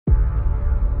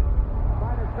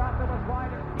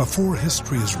Before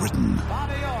history is written,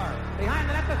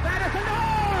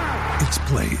 it's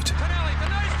played.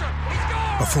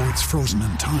 Before it's frozen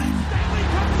in time,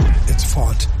 it's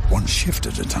fought one shift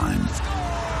at a time.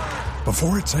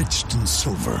 Before it's etched in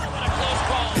silver,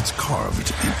 it's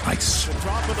carved in ice.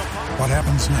 What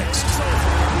happens next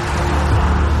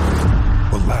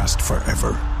will last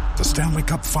forever. The Stanley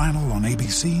Cup Final on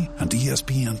ABC and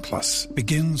ESPN Plus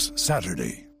begins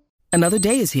Saturday. Another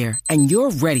day is here, and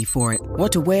you're ready for it.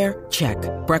 What to wear? Check.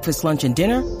 Breakfast, lunch, and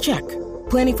dinner? Check.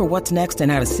 Planning for what's next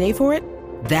and how to save for it?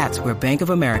 That's where Bank of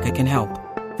America can help.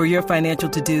 For your financial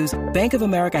to-dos, Bank of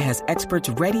America has experts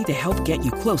ready to help get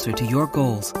you closer to your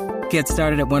goals. Get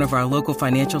started at one of our local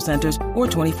financial centers or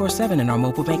 24/7 in our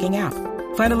mobile banking app.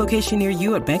 Find a location near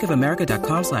you at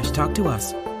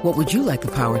bankofamerica.com/talktous. What would you like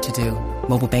the power to do?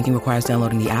 Mobile banking requires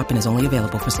downloading the app and is only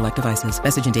available for select devices.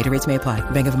 Message and data rates may apply.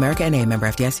 Bank of America N.A., member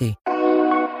FDIC.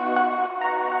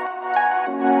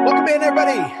 Welcome in,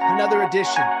 everybody. Another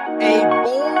edition, a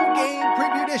bowl game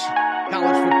preview edition,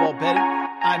 college football betting.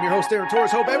 I'm your host, Aaron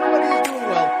Torres. Hope everybody is doing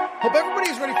well. Hope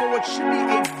everybody is ready for what should be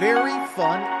a very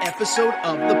fun episode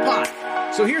of the pod.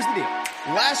 So here's the deal.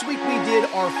 Last week we did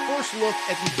our first look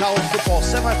at the college football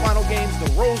semifinal games,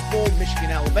 the Rose Bowl,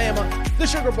 Michigan, Alabama, the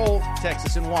Sugar Bowl,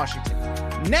 Texas, and Washington.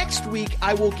 Next week,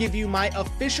 I will give you my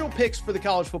official picks for the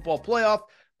college football playoff,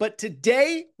 but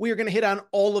today we are going to hit on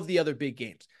all of the other big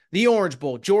games. The Orange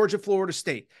Bowl, Georgia, Florida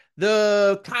State,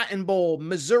 the Cotton Bowl,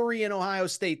 Missouri and Ohio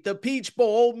State, the Peach Bowl,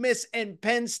 Ole Miss and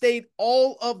Penn State,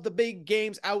 all of the big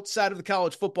games outside of the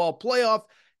college football playoff.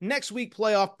 Next week,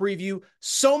 playoff preview.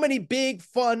 So many big,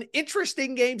 fun,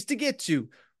 interesting games to get to,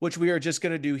 which we are just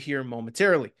going to do here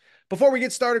momentarily. Before we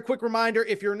get started, quick reminder,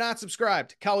 if you're not subscribed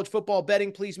to College Football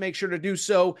Betting, please make sure to do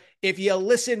so. If you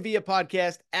listen via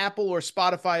podcast, Apple or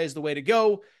Spotify is the way to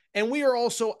go. And we are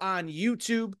also on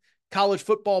YouTube, College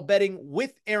Football Betting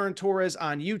with Aaron Torres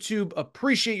on YouTube.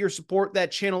 Appreciate your support.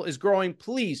 That channel is growing.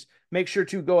 Please make sure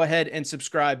to go ahead and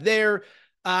subscribe there.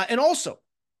 And also,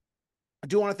 I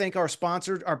do want to thank our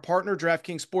sponsor, our partner,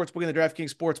 DraftKings Sportsbook and the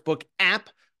DraftKings Sportsbook app.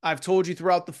 I've told you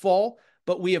throughout the fall,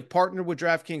 but we have partnered with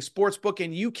DraftKings Sportsbook,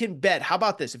 and you can bet. How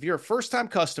about this? If you're a first-time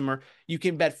customer, you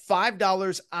can bet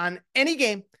 $5 on any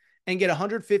game and get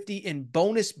 $150 in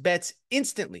bonus bets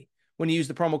instantly when you use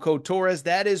the promo code Torres.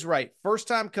 That is right.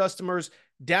 First-time customers,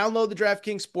 download the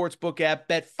DraftKings Sportsbook app,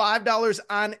 bet $5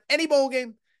 on any bowl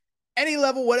game, any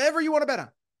level, whatever you want to bet on.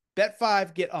 Bet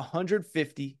 5, get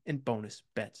 $150 in bonus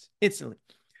bets instantly.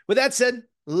 With that said,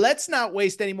 let's not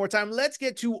waste any more time. Let's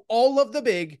get to all of the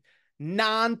big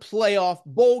non-playoff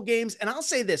bowl games. And I'll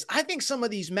say this, I think some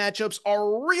of these matchups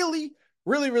are really,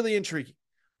 really, really intriguing.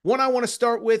 One I want to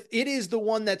start with, it is the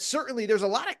one that certainly there's a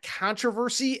lot of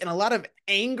controversy and a lot of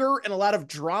anger and a lot of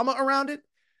drama around it.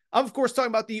 I'm, of course, talking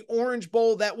about the Orange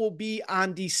Bowl that will be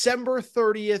on December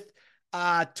 30th.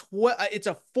 It's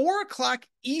a 4:00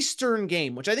 Eastern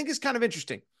game, which I think is kind of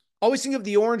interesting. Always think of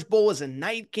the Orange Bowl as a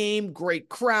night game, great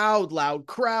crowd, loud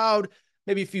crowd,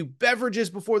 maybe a few beverages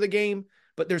before the game,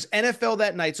 but there's NFL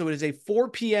that night, so it is a 4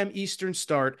 p.m. Eastern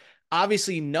start.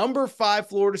 Obviously, number 5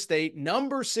 Florida State,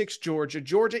 number 6 Georgia.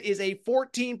 Georgia is a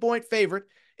 14-point favorite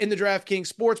in the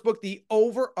DraftKings Sportsbook. The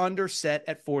over-under set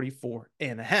at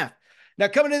 44.5. Now,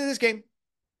 coming into this game,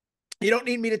 you don't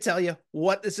need me to tell you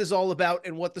what this is all about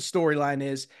and what the storyline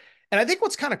is. And I think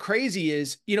what's kind of crazy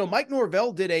is, Mike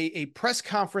Norvell did a press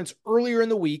conference earlier in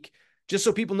the week, just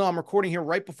so people know I'm recording here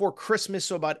right before Christmas,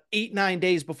 so about 8-9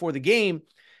 days before the game.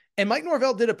 And Mike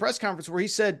Norvell did a press conference where he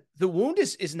said, the wound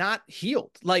is not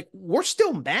healed. Like, we're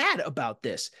still mad about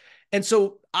this. And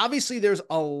so obviously there's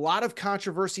a lot of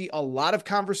controversy, a lot of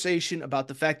conversation about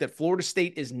the fact that Florida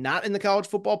State is not in the college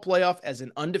football playoff as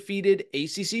an undefeated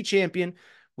ACC champion.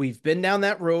 We've been down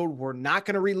that road. We're not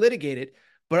going to relitigate it,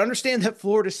 but understand that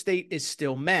Florida State is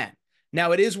still mad.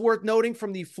 Now, it is worth noting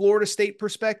from the Florida State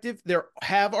perspective, there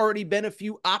have already been a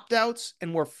few opt-outs,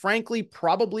 and we're frankly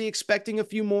probably expecting a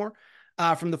few more.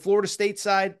 From the Florida State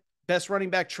side, best running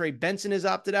back Trey Benson has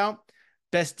opted out.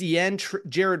 Best DN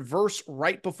Jared Verse,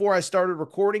 right before I started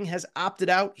recording, has opted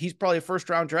out. He's probably a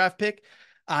first-round draft pick.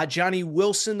 Johnny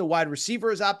Wilson, the wide receiver,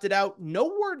 has opted out.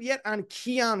 No word yet on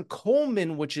Keon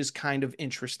Coleman, which is kind of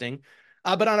interesting.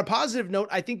 But on a positive note,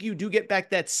 I think you do get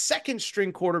back that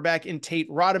second-string quarterback in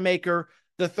Tate Rodemaker.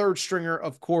 The third stringer,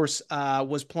 of course,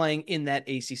 was playing in that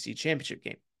ACC championship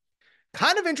game.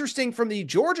 Kind of interesting from the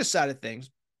Georgia side of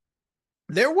things.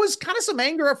 There was kind of some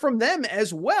anger from them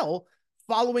as well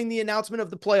following the announcement of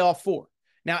the playoff 4.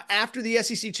 Now, after the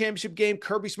SEC championship game,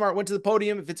 Kirby Smart went to the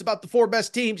podium. If it's about the 4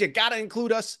 best teams, you got to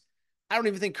include us. I don't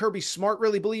even think Kirby Smart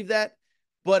really believed that.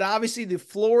 But obviously the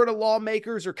Florida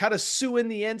lawmakers are kind of suing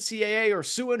the NCAA or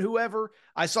suing whoever.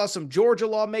 I saw some Georgia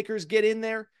lawmakers get in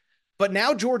there. But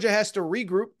now Georgia has to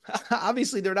regroup.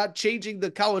 Obviously, they're not changing the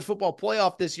college football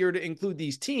playoff this year to include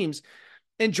these teams.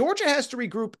 And Georgia has to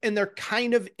regroup, and they're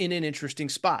kind of in an interesting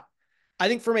spot. I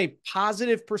think from a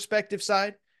positive perspective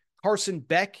side, Carson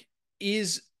Beck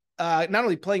is not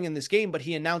only playing in this game, but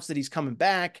he announced that he's coming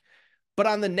back. But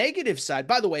on the negative side,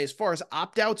 by the way, as far as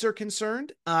opt-outs are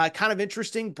concerned, kind of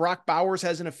interesting. Brock Bowers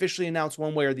hasn't officially announced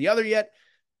one way or the other yet.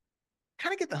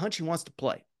 Kind of get the hunch he wants to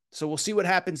play. So we'll see what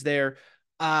happens there.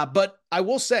 But I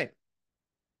will say,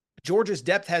 Georgia's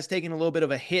depth has taken a little bit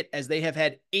of a hit as they have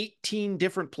had 18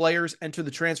 different players enter the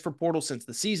transfer portal since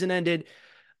the season ended.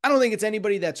 I don't think it's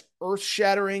anybody that's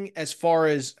earth-shattering as far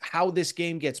as how this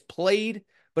game gets played,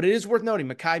 but it is worth noting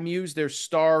Mekhi Muse, their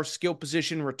star skill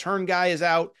position return guy, is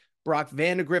out. Brock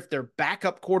Vandegrift, their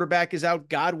backup quarterback, is out.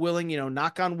 God willing,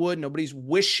 knock on wood, nobody's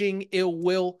wishing ill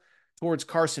will towards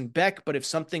Carson Beck, but if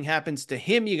something happens to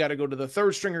him, you got to go to the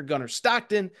third stringer, Gunnar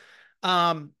Stockton.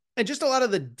 And just a lot of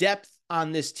the depth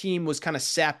on this team was kind of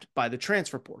sapped by the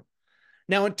transfer portal.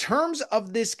 Now, in terms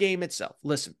of this game itself,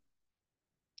 listen,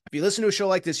 if you listen to a show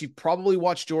like this, you've probably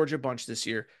watched Georgia a bunch this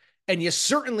year, and you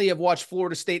certainly have watched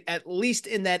Florida State, at least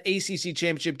in that ACC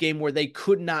championship game where they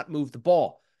could not move the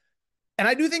ball. And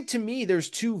I do think, to me, there's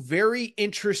two very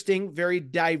interesting, very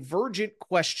divergent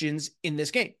questions in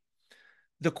this game.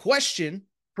 The question,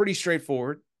 pretty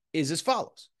straightforward, is as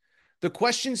follows. The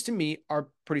questions to me are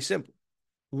pretty simple.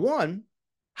 One,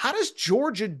 how does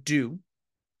Georgia do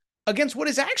against what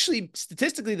is actually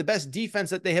statistically the best defense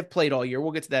that they have played all year?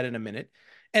 We'll get to that in a minute.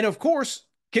 And of course,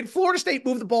 can Florida State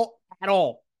move the ball at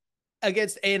all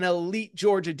against an elite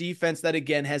Georgia defense that,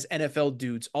 again, has NFL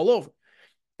dudes all over?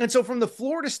 And so from the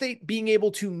Florida State being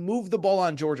able to move the ball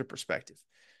on Georgia perspective,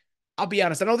 I'll be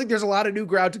honest, I don't think there's a lot of new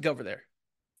ground to cover there.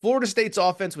 Florida State's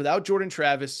offense without Jordan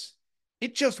Travis,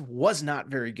 it just was not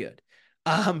very good.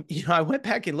 I went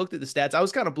back and looked at the stats. I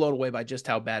was kind of blown away by just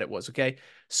how bad it was, okay?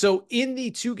 So in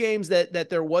the two games that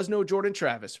there was no Jordan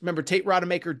Travis, remember, Tate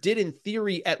Rodemaker did, in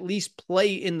theory, at least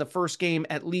play in the first game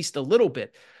at least a little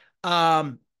bit.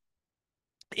 In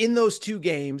those two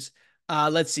games,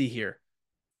 let's see here.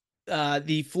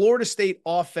 The Florida State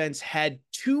offense had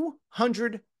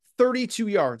 232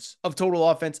 yards of total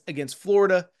offense against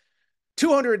Florida,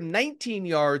 219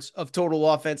 yards of total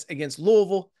offense against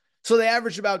Louisville. So they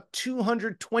averaged about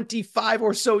 225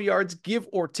 or so yards, give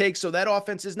or take. So that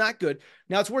offense is not good.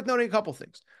 Now, it's worth noting a couple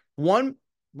things. One,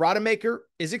 Rodemaker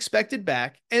is expected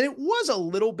back, and it was a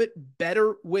little bit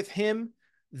better with him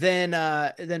than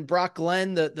Brock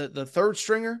Glenn, the third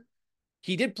stringer.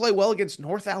 He did play well against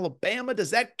North Alabama. Does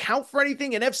that count for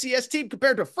anything? An FCS team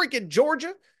compared to freaking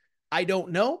Georgia? I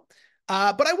don't know.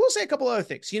 But I will say a couple other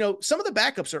things. Some of the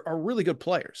backups are really good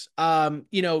players.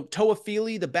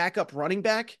 Toafili, the backup running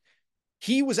back,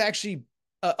 he was actually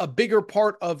a bigger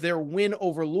part of their win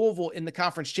over Louisville in the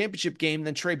conference championship game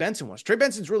than Trey Benson was. Trey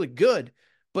Benson's really good,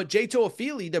 but Jay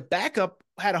Toafili, the backup,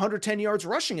 had 110 yards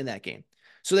rushing in that game.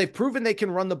 So they've proven they can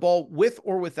run the ball with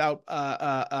or without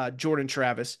Jordan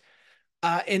Travis.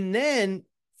 And then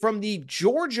from the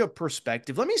Georgia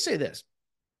perspective, let me say this.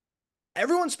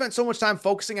 Everyone spent so much time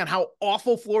focusing on how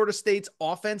awful Florida State's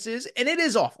offense is, and it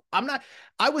is awful.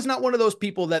 I was not one of those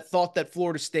people that thought that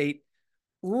Florida State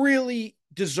really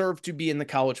deserved to be in the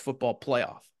college football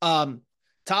playoff.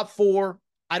 Top four,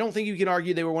 I don't think you can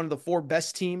argue they were one of the four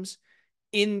best teams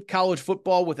in college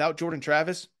football without Jordan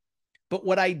Travis. But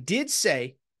what I did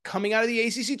say coming out of the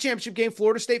ACC championship game,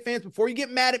 Florida State fans, before you get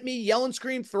mad at me, yell and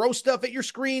scream, throw stuff at your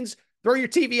screens, throw your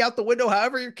TV out the window,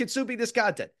 however you're consuming this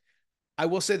content, I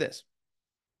will say this.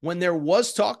 When there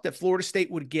was talk that Florida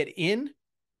State would get in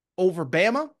over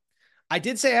Bama, I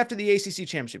did say after the ACC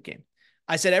championship game,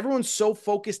 I said everyone's so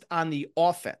focused on the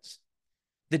offense.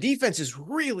 The defense is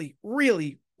really,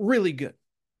 really, really good.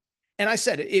 And I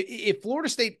said, if Florida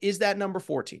State is that number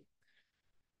 14,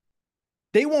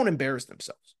 they won't embarrass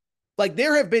themselves. Like,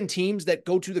 there have been teams that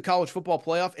go to the college football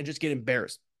playoff and just get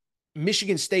embarrassed.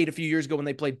 Michigan State a few years ago when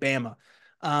they played Bama.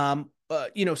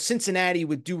 Cincinnati,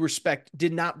 with due respect,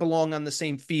 did not belong on the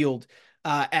same field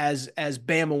as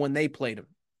Bama when they played them.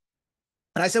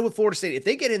 And I said with Florida State, if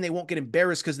they get in, they won't get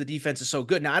embarrassed because the defense is so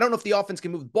good. Now, I don't know if the offense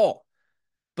can move the ball,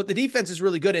 but the defense is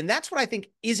really good. And that's what I think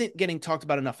isn't getting talked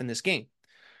about enough in this game.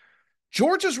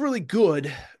 Georgia's really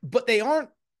good, but they aren't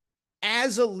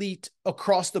as elite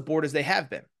across the board as they have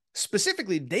been.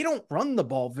 Specifically, they don't run the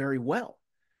ball very well.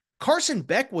 Carson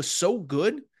Beck was so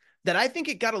good that I think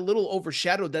it got a little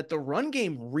overshadowed that the run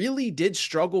game really did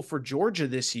struggle for Georgia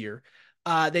this year.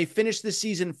 They finished the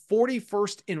season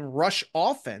 41st in rush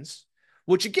offense,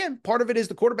 which again, part of it is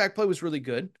the quarterback play was really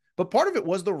good, but part of it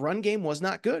was the run game was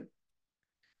not good.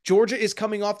 Georgia is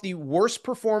coming off the worst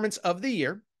performance of the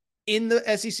year in the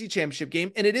SEC championship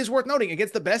game. And it is worth noting,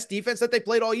 against the best defense that they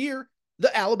played all year,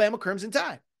 the Alabama Crimson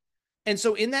Tide. And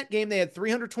so in that game, they had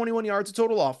 321 yards of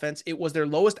total offense. It was their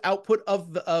lowest output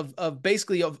of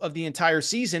the entire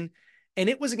season. And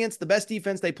it was against the best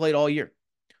defense they played all year.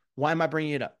 Why am I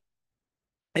bringing it up?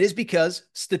 It is because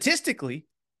statistically,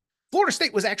 Florida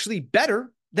State was actually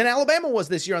better than Alabama was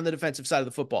this year on the defensive side of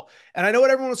the football. And I know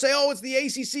what everyone will say, oh, it's the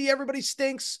ACC, everybody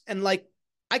stinks. And like,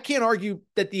 I can't argue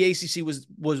that the ACC was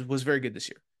very good this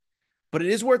year. But it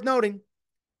is worth noting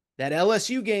that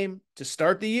LSU game to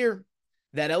start the year,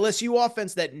 that LSU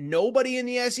offense that nobody in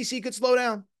the SEC could slow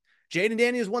down. Jaden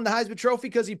Daniels won the Heisman Trophy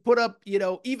because he put up,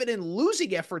 even in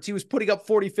losing efforts, he was putting up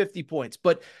 40, 50 points.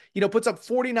 But, puts up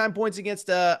 49 points against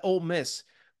Ole Miss.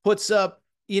 Puts up,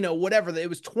 whatever. It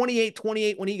was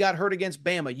 28-28 when he got hurt against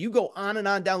Bama. You go on and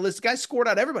on down the list. The guy scored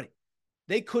out everybody.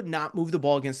 They could not move the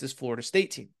ball against this Florida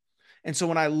State team. And so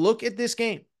when I look at this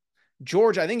game,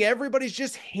 Georgia, I think everybody's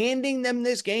just handing them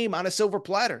this game on a silver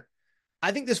platter.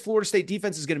 I think this Florida State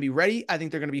defense is going to be ready. I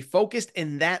think they're going to be focused,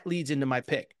 and that leads into my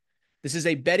pick. This is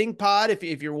a betting pod.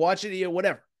 If you're watching,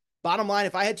 whatever. Bottom line,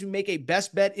 if I had to make a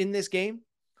best bet in this game,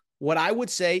 what I would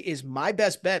say is my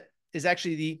best bet is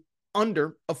actually the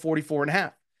under of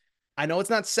 44.5. I know it's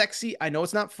not sexy. I know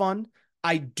it's not fun.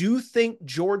 I do think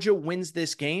Georgia wins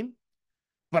this game,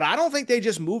 but I don't think they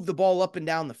just move the ball up and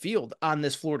down the field on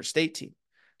this Florida State team.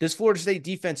 This Florida State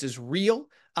defense is real.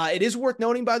 It is worth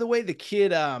noting, by the way, the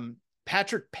kid,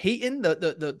 Patrick Payton,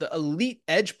 the elite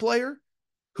edge player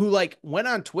who went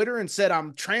on Twitter and said,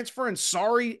 I'm transferring,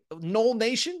 sorry, Knoll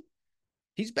Nation.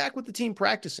 He's back with the team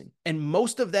practicing, and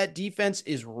most of that defense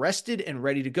is rested and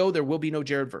ready to go. There will be no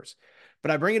Jared Verse.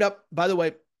 But I bring it up, by the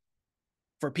way,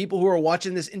 for people who are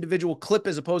watching this individual clip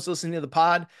as opposed to listening to the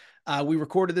pod. We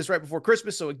recorded this right before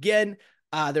Christmas. So again,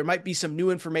 there might be some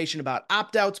new information about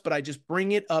opt-outs, but I just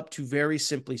bring it up to very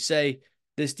simply say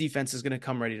this defense is going to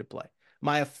come ready to play.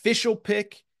 My official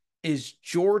pick is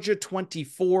Georgia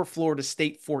 24, Florida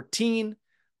State 14.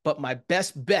 But my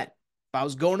best bet, if I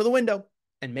was going to the window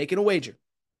and making a wager,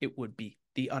 it would be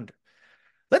the under.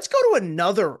 Let's go to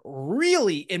another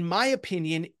really, in my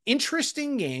opinion,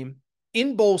 interesting game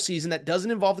in bowl season that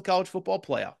doesn't involve the college football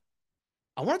playoff.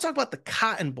 I want to talk about the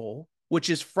Cotton Bowl, which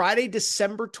is Friday,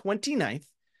 December 29th.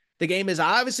 The game is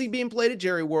obviously being played at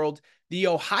Jerry World. The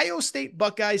Ohio State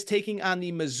Buckeyes taking on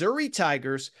the Missouri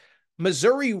Tigers.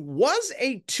 Missouri was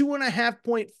a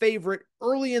 2.5-point favorite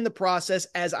early in the process.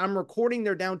 As I'm recording,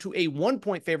 they're down to a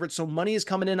 1-point favorite, so money is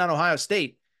coming in on Ohio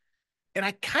State. And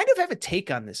I kind of have a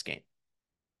take on this game.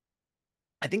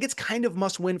 I think it's kind of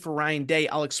must win for Ryan Day.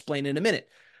 I'll explain in a minute.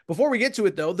 Before we get to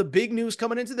it, though, the big news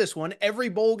coming into this one, every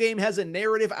bowl game has a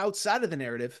narrative outside of the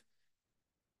narrative.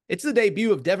 It's the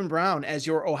debut of Devin Brown as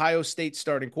your Ohio State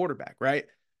starting quarterback, right?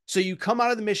 So you come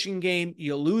out of the Michigan game,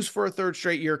 you lose for a third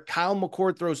straight year. Kyle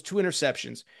McCord throws 2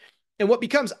 interceptions. And what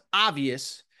becomes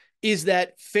obvious is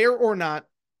that, fair or not,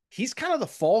 he's kind of the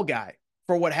fall guy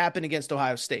for what happened against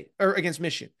Ohio State or against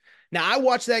Michigan. Now, I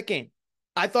watched that game.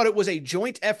 I thought it was a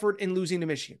joint effort in losing to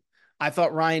Michigan. I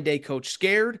thought Ryan Day coached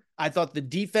scared. I thought the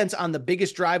defense on the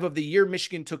biggest drive of the year,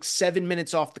 Michigan took 7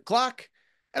 minutes off the clock.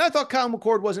 And I thought Kyle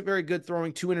McCord wasn't very good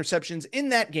throwing 2 interceptions in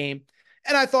that game.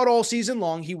 And I thought all season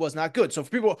long he was not good. So for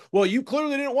people, well, you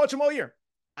clearly didn't watch him all year.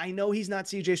 I know he's not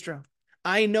CJ Stroud.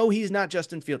 I know he's not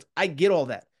Justin Fields. I get all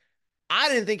that. I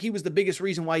didn't think he was the biggest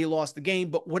reason why he lost the game,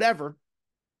 but whatever.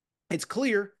 It's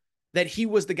clear that he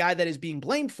was the guy that is being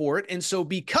blamed for it. And so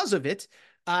because of it,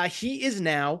 he is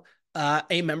now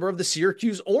a member of the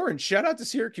Syracuse Orange. Shout out to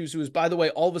Syracuse, who is, by the way,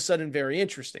 all of a sudden very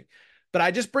interesting. But I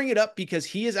just bring it up because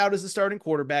he is out as the starting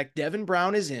quarterback. Devin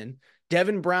Brown is in.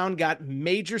 Devin Brown got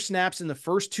major snaps in the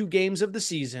first 2 games of the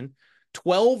season,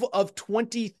 12 of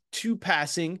 22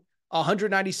 passing,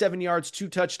 197 yards, 2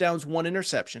 touchdowns, 1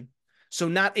 interception. So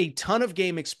not a ton of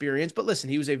game experience, but listen,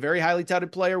 he was a very highly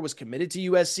touted player, was committed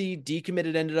to USC,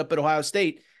 decommitted, ended up at Ohio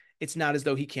State. It's not as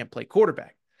though he can't play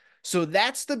quarterback. So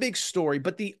that's the big story.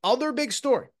 But the other big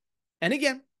story, and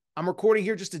again, I'm recording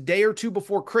here just a day or 2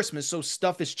 before Christmas, so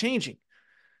stuff is changing.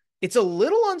 It's a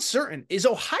little uncertain. Is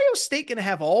Ohio State going to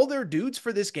have all their dudes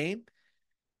for this game?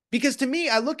 Because to me,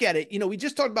 I look at it, we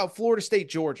just talked about Florida State,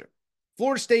 Georgia.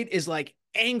 Florida State is like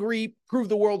angry, prove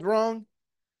the world wrong.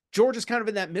 Georgia's kind of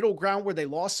in that middle ground where they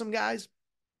lost some guys.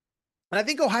 And I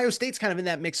think Ohio State's kind of in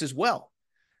that mix as well.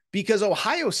 Because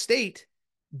Ohio State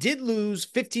did lose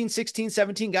 15, 16,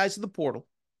 17 guys to the portal.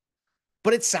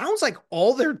 But it sounds like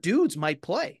all their dudes might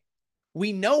play.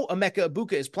 We know Emeka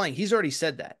Egbuka is playing. He's already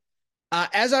said that.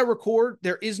 As I record,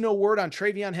 there is no word on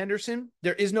Travion Henderson.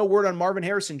 There is no word on Marvin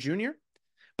Harrison Jr.,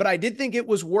 but I did think it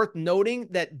was worth noting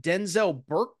that Denzel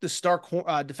Burke, the star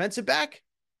defensive back,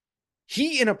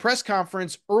 he in a press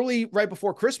conference early, right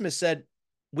before Christmas, said,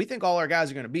 we think all our guys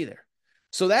are going to be there.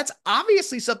 So that's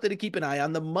obviously something to keep an eye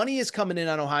on. The money is coming in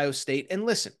on Ohio State. And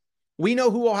listen, we know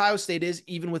who Ohio State is,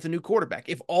 even with a new quarterback.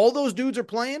 If all those dudes are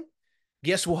playing,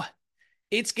 guess what?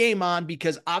 It's game on,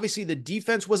 because obviously the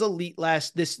defense was elite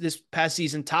this past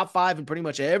season, top 5 in pretty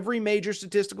much every major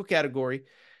statistical category.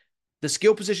 The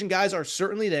skill position guys are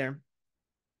certainly there.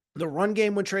 The run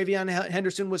game when Travion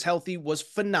Henderson was healthy was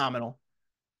phenomenal,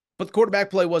 but the quarterback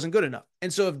play wasn't good enough.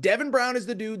 And so if Devin Brown is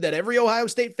the dude that every Ohio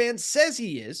State fan says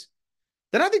he is,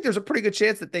 then I think there's a pretty good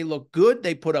chance that they look good.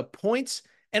 They put up points.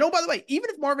 And oh, by the way,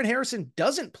 even if Marvin Harrison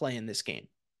doesn't play in this game,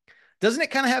 doesn't it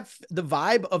kind of have the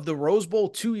vibe of the Rose Bowl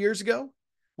 2 years ago,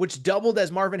 which doubled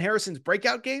as Marvin Harrison's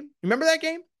breakout game? Remember that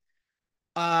game?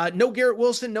 No Garrett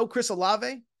Wilson, no Chris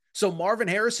Olave. So Marvin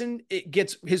Harrison, it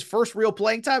gets his first real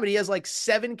playing time, and he has like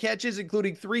 7 catches,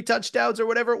 including 3 touchdowns or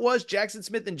whatever it was. Jackson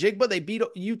Smith and Jigba, they beat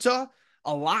Utah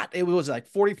a lot. It was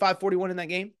like 45-41 in that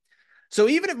game. So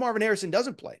even if Marvin Harrison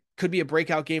doesn't play, could be a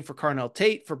breakout game for Carnell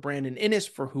Tate, for Brandon Inniss,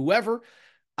 for whoever.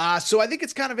 So I think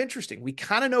it's kind of interesting. We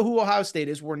kind of know who Ohio State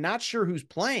is. We're not sure who's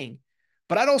playing,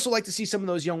 but I'd also like to see some of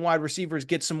those young wide receivers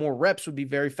get some more reps. Would be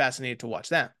very fascinated to watch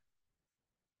that.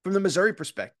 From the Missouri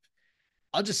perspective,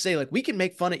 I'll just say, like, we can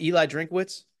make fun of Eli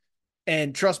Drinkwitz,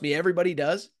 and trust me, everybody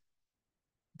does.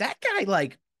 That guy,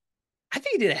 like, I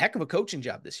think he did a heck of a coaching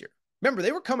job this year. Remember,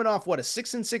 they were coming off, what, a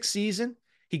 6-6 season.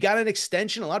 He got an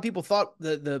extension. A lot of people thought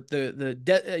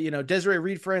Desiree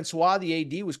Reed-Francois, the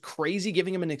AD, was crazy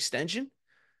giving him an extension.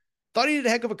 Thought he did a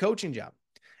heck of a coaching job.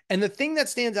 And the thing that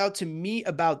stands out to me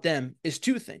about them is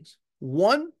 2 things.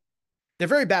 One, they're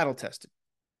very battle-tested.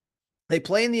 They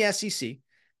play in the SEC.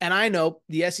 And I know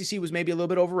the SEC was maybe a little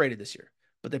bit overrated this year,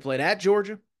 but they played at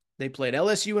Georgia. They played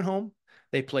LSU at home.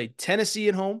 They played Tennessee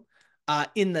at home.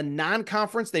 In the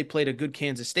non-conference, they played a good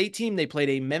Kansas State team. They played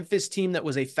a Memphis team that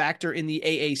was a factor in the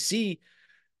AAC.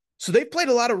 So they've played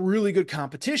a lot of really good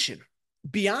competition.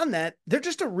 Beyond that, they're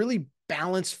just a really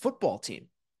balanced football team.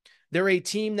 They're a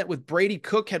team that, with Brady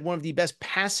Cook, had one of the best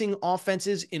passing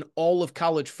offenses in all of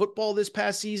college football this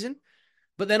past season.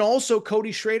 But then also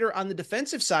Cody Schrader on the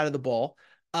defensive side of the ball,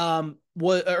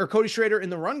 Cody Schrader in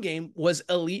the run game was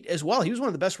elite as well. He was one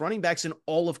of the best running backs in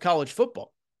all of college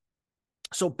football.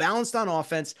 So balanced on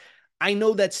offense. I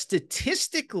know that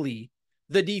statistically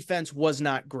the defense was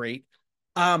not great,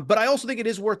 but I also think it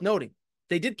is worth noting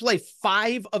they did play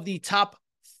 5 of the top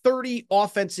 30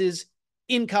 offenses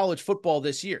in college football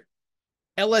this year.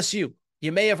 LSU,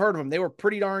 you may have heard of them. They were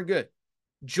pretty darn good.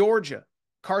 Georgia,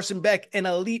 Carson Beck, an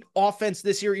elite offense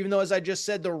this year, even though, as I just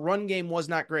said, the run game was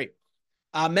not great.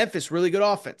 Memphis, really good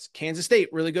offense. Kansas State,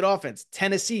 really good offense.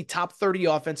 Tennessee, top 30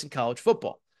 offense in college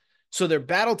football. So they're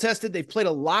battle-tested. They've played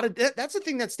a lot of – that's the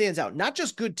thing that stands out. Not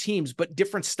just good teams, but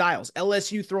different styles.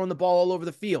 LSU throwing the ball all over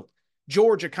the field.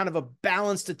 Georgia, kind of a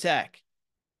balanced attack.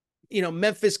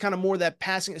 Memphis, kind of more that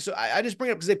passing. So I just bring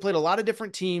it up because they played a lot of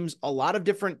different teams, a lot of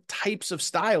different types of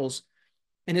styles.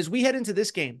 And as we head into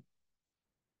this game,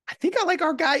 I think I like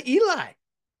our guy Eli.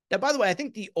 Now, by the way, I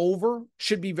think the over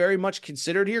should be very much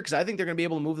considered here because I think they're going to be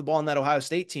able to move the ball in that Ohio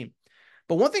State team.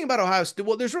 But one thing about Ohio State,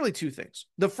 well, there's really 2 things.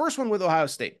 The first one with Ohio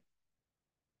State,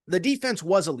 the defense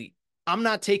was elite. I'm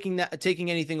not taking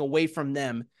anything away from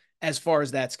them as far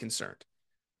as that's concerned.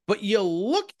 But you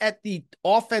look at the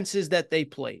offenses that they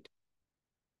played.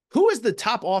 Who is the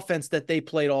top offense that they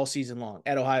played all season long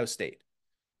at Ohio State?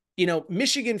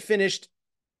 Michigan finished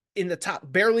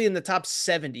barely in the top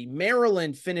 70.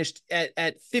 Maryland finished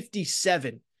at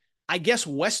 57. I guess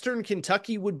Western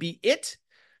Kentucky would be it.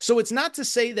 So it's not to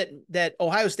say that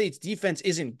Ohio State's defense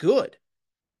isn't good,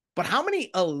 but how many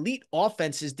elite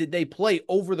offenses did they play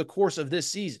over the course of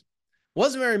this season?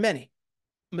 Wasn't very many.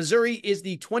 Missouri is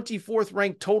the 24th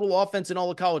ranked total offense in all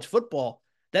of college football.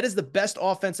 That is the best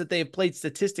offense that they have played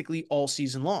statistically all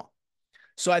season long.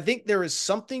 So I think there is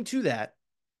something to that.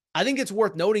 I think it's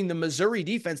worth noting the Missouri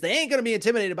defense, they ain't going to be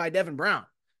intimidated by Devin Brown.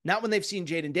 Not when they've seen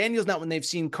Jaden Daniels, not when they've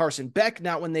seen Carson Beck,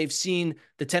 not when they've seen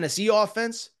the Tennessee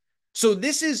offense. So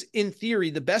this is, in theory,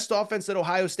 the best offense that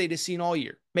Ohio State has seen all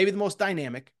year. Maybe the most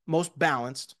dynamic, most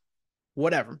balanced,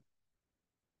 whatever.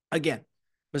 Again,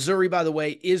 Missouri, by the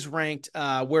way, is ranked.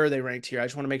 Where are they ranked here? I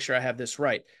just want to make sure I have this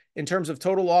right. In terms of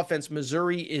total offense,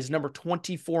 Missouri is number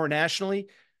 24 nationally.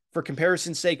 For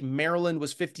comparison's sake, Maryland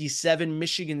was 57,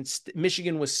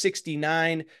 Michigan was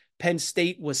 69, Penn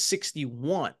State was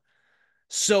 61.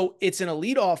 So it's an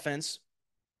elite offense,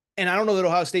 and I don't know that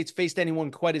Ohio State's faced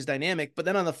anyone quite as dynamic, but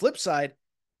then on the flip side,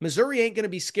 Missouri ain't going to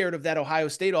be scared of that Ohio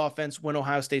State offense when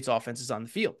Ohio State's offense is on the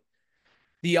field.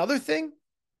 The other thing,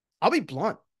 I'll be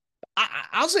blunt.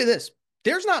 I'll say this.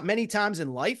 There's not many times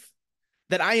in life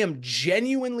that I am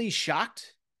genuinely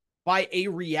shocked by a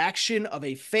reaction of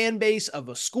a fan base, of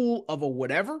a school, of a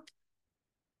whatever.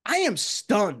 I am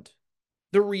stunned.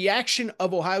 The reaction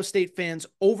of Ohio State fans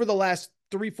over the last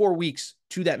 3-4 weeks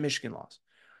to that Michigan loss.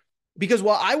 Because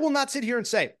while I will not sit here and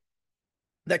say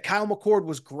that Kyle McCord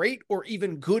was great or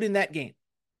even good in that game,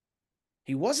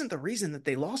 he wasn't the reason that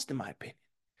they lost, in my opinion.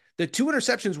 The 2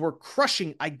 interceptions were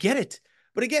crushing. I get it.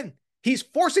 But again, he's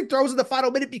forcing throws in the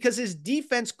final minute because his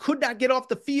defense could not get off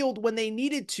the field when they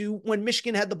needed to when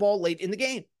Michigan had the ball late in the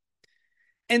game.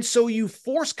 And so you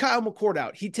force Kyle McCord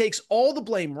out. He takes all the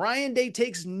blame. Ryan Day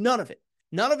takes none of it.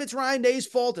 None of it's Ryan Day's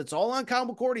fault. It's all on Kyle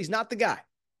McCord. He's not the guy.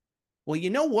 Well, you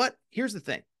know what? Here's the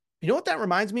thing. You know what that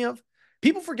reminds me of?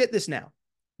 People forget this now.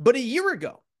 But a year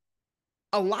ago,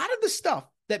 a lot of the stuff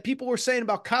that people were saying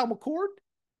about Kyle McCord,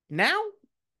 now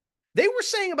they were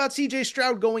saying about CJ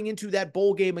Stroud going into that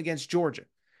bowl game against Georgia.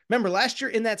 Remember last year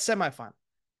in that semifinal,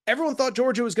 everyone thought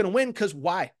Georgia was going to win because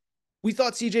why? We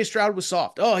thought CJ Stroud was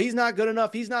soft. Oh, he's not good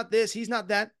enough. He's not this. He's not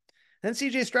that. Then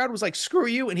CJ Stroud was like, screw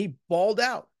you. And he balled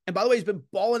out. And by the way, he's been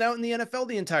balling out in the NFL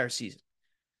the entire season.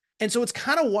 And so it's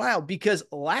kind of wild because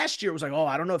last year it was like, oh,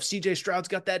 I don't know if CJ Stroud's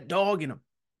got that dog in him.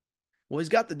 Well, he's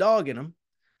got the dog in him.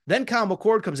 Then Kyle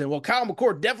McCord comes in. Well, Kyle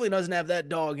McCord definitely doesn't have that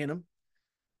dog in him.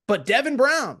 But Devin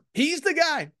Brown, he's the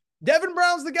guy. Devin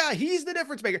Brown's the guy. He's the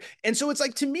difference maker. And so it's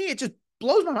like, to me, it just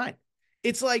blows my mind.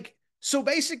 It's like, so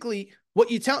basically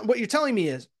what you're telling me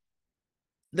is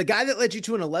the guy that led you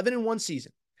to an 11-1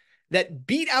 season that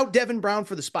beat out Devin Brown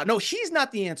for the spot. No, he's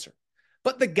not the answer.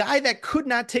 But the guy that could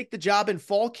not take the job in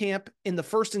fall camp in the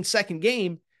first and second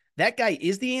game, that guy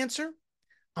is the answer.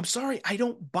 I'm sorry, I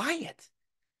don't buy it.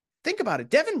 Think about it.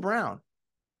 Devin Brown,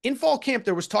 in fall camp,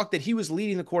 there was talk that he was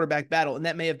leading the quarterback battle, and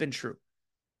that may have been true.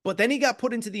 But then he got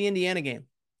put into the Indiana game.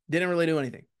 Didn't really do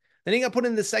anything. Then he got put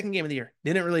into the second game of the year.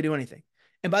 Didn't really do anything.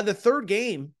 And by the third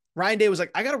game, Ryan Day was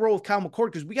like, I got to roll with Kyle McCord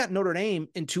because we got Notre Dame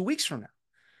in 2 weeks from now.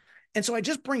 And so I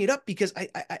just bring it up because I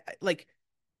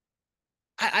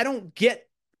don't get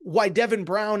why Devin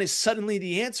Brown is suddenly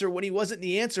the answer when he wasn't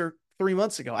the answer 3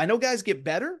 months ago. I know guys get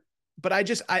better, but I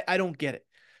don't get it.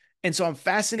 And so I'm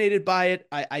fascinated by it.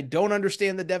 I don't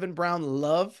understand the Devin Brown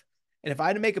love. And if I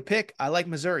had to make a pick, I like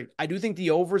Missouri. I do think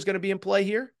the over is going to be in play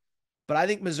here, but I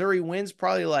think Missouri wins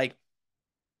probably like,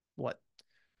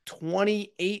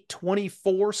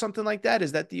 28-24, something like that.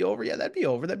 Is that the over? Yeah, that'd be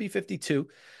over. That'd be 52.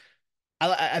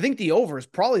 I think the over is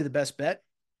probably the best bet,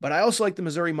 but I also like the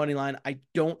Missouri money line. I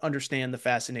don't understand the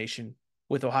fascination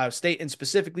with Ohio State and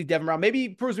specifically Devin Brown. Maybe he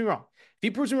proves me wrong. If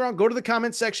he proves me wrong, go to the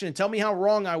comment section and tell me how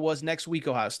wrong I was next week,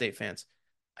 Ohio State fans.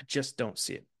 I just don't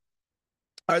see it.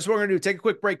 All right, so what we're going to do, take a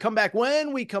quick break, come back.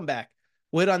 When we come back,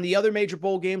 we'll hit on the other major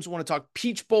bowl games. We want to talk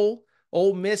Peach Bowl,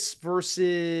 Ole Miss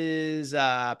versus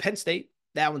Penn State.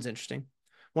 That one's interesting.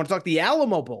 We want to talk the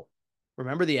Alamo Bowl.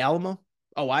 Remember the Alamo?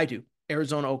 Oh, I do.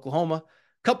 Arizona, Oklahoma.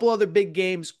 Couple other big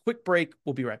games. Quick break.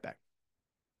 We'll be right back.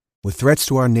 With threats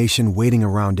to our nation waiting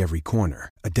around every corner,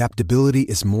 adaptability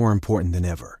is more important than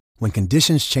ever. When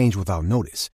conditions change without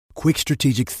notice, quick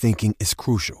strategic thinking is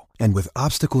crucial. And with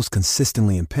obstacles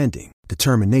consistently impending,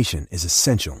 determination is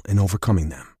essential in overcoming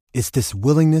them. It's this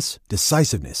willingness,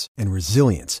 decisiveness, and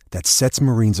resilience that sets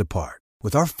Marines apart.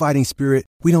 With our fighting spirit,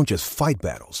 we don't just fight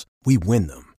battles, we win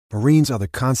them. Marines are the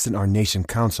constant our nation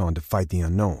counts on to fight the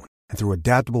unknown. And through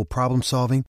adaptable problem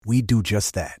solving, we do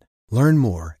just that. Learn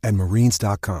more at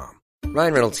Marines.com.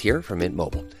 Ryan Reynolds here from Mint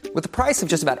Mobile. With the price of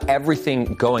just about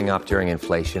everything going up during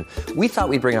inflation, we thought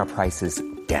we'd bring our prices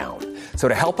down. So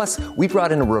to help us, we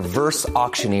brought in a reverse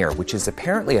auctioneer, which is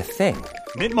apparently a thing.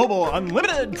 Mint Mobile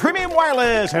Unlimited Premium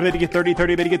Wireless. How to get 30,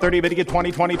 30, bit to get 30, bit to get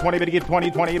 20, 20, 20, bit to get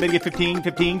 20, 20, bit to get 15,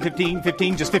 15, 15,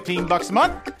 15, just $15 a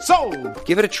month? Sold!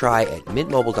 Give it a try at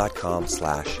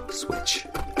mintmobile.com/switch.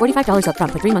 $45 up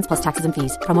front for 3 months plus taxes and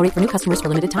fees. Promo rate for new customers for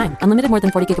limited time. Unlimited more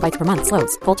than 40 gigabytes per month.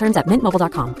 Slows full terms at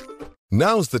mintmobile.com.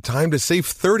 Now's the time to save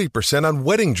 30% on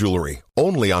wedding jewelry,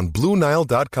 only on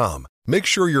BlueNile.com. Make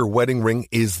sure your wedding ring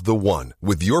is the one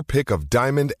with your pick of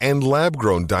diamond and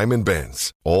lab-grown diamond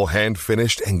bands, all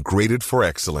hand-finished and graded for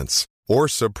excellence. Or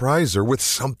surprise her with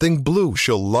something blue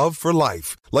she'll love for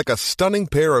life, like a stunning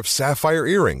pair of sapphire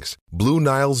earrings. Blue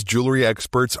Nile's jewelry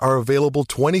experts are available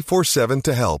 24/7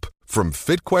 to help, from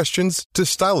fit questions to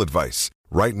style advice.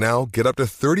 Right now, get up to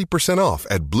 30% off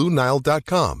at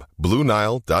BlueNile.com.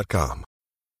 BlueNile.com.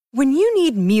 When you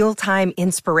need mealtime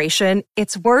inspiration,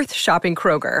 it's worth shopping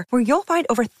Kroger, where you'll find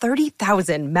over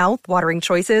 30,000 mouth-watering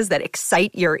choices that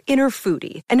excite your inner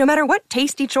foodie. And no matter what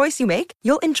tasty choice you make,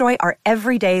 you'll enjoy our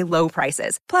everyday low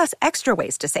prices, plus extra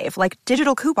ways to save, like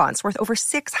digital coupons worth over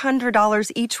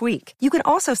 $600 each week. You can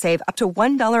also save up to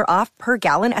 $1 off per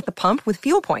gallon at the pump with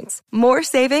fuel points. More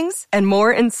savings and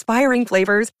more inspiring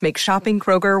flavors make shopping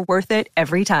Kroger worth it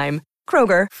every time.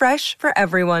 Kroger, fresh for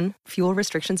everyone. Fuel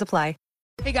restrictions apply.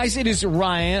 Hey guys, it is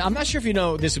Ryan. I'm not sure if you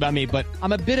know this about me, but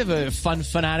I'm a bit of a fun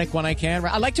fanatic when I can.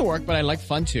 I like to work, but I like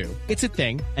fun too. It's a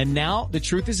thing. And now the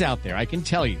truth is out there. I can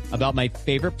tell you about my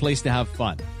favorite place to have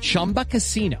fun. Chumba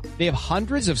Casino. They have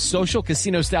hundreds of social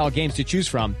casino style games to choose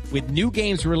from with new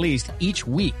games released each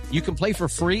week. You can play for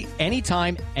free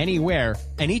anytime, anywhere.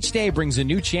 And each day brings a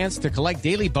new chance to collect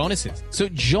daily bonuses. So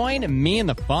join me in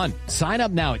the fun. Sign up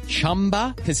now at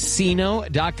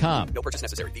ChumbaCasino.com. No purchase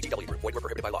necessary. VGW. Void where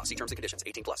prohibited by law. See terms and conditions.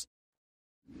 18 plus.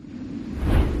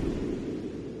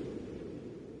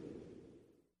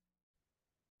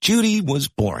 Judy was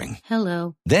boring.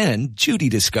 Hello. Then Judy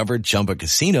discovered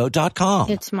ChumbaCasino.com.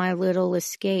 It's my little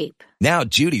escape. Now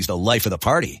Judy's the life of the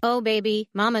party. Oh, baby,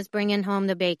 mama's bringing home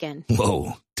the bacon.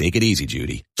 Whoa, take it easy,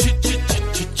 Judy.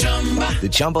 The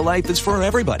Chumba life is for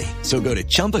everybody. So go to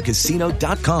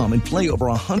ChumbaCasino.com and play over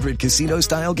 100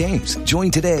 casino-style games. Join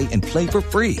today and play for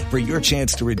free for your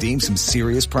chance to redeem some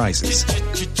serious prizes.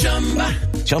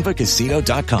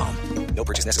 ChumbaCasino.com. No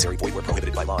purchase necessary. Void where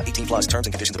prohibited by law. 18 plus terms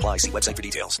and conditions apply. See website for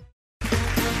details.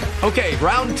 Okay,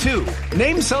 round two.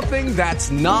 Name something that's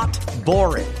not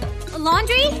boring. A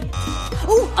laundry?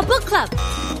 Ooh, a book club.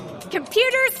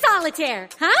 Computer solitaire,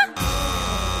 huh?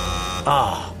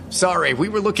 Ah, sorry. We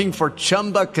were looking for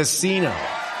Chumba Casino.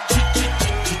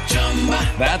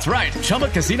 That's right.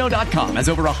 ChumbaCasino.com has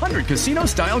over 100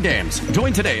 casino-style games.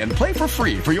 Join today and play for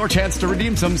free for your chance to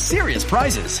redeem some serious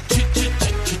prizes.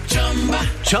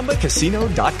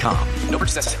 ChumbaCasino.com. No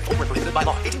purchase necessary. Void where prohibited by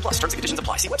law. 18 plus terms and conditions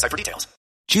apply. See website for details.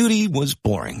 Judy was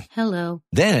boring. Hello.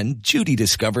 Then Judy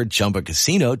discovered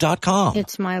ChumbaCasino.com.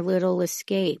 It's my little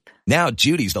escape. Now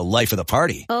Judy's the life of the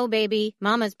party. Oh, baby,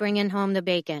 mama's bringing home the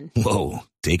bacon. Whoa,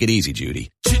 take it easy,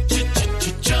 Judy.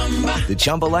 The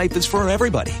Chumba life is for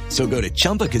everybody. So go to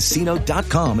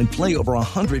ChumbaCasino.com and play over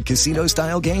 100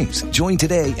 casino-style games. Join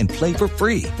today and play for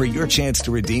free for your chance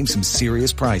to redeem some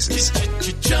serious prizes.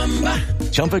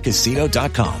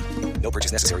 ChumbaCasino.com. No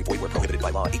purchase necessary. Void where prohibited by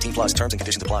law. 18 plus terms and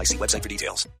conditions apply. See website for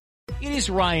details. It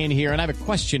is Ryan here, and I have a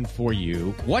question for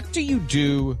you. What do you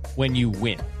do when you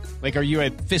win? Like, are you a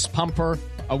fist pumper,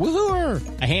 a woohooer,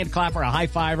 a hand clapper, a high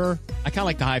fiver? I kind of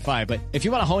like the high five, but if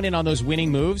you want to hone in on those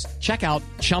winning moves, check out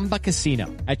Chumba Casino.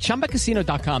 At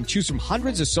ChumbaCasino.com, choose from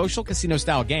hundreds of social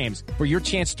casino-style games for your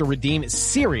chance to redeem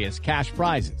serious cash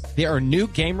prizes. There are new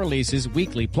game releases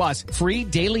weekly, plus free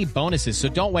daily bonuses, so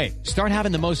don't wait. Start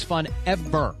having the most fun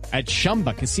ever at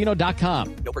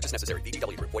ChumbaCasino.com. No purchase necessary.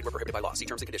 VGW. Void where prohibited by law. See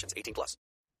terms and conditions. 18 plus.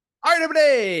 All right,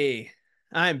 everybody.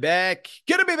 I'm back.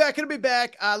 Gonna be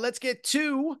back. Let's get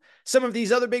to some of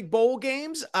these other big bowl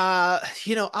games. I'll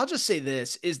just say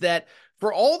this, is that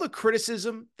for all the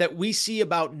criticism that we see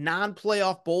about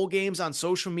non-playoff bowl games on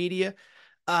social media,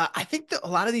 I think that a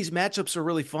lot of these matchups are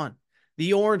really fun.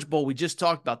 The Orange Bowl we just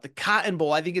talked about, the Cotton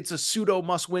Bowl, I think it's a pseudo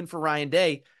must-win for Ryan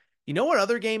Day. You know what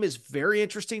other game is very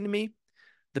interesting to me?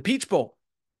 The Peach Bowl,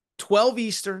 12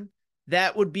 Eastern.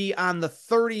 That would be on the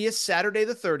 30th, Saturday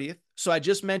the 30th. So I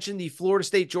just mentioned the Florida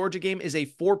State-Georgia game is a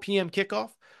 4 p.m.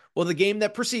 kickoff. Well, the game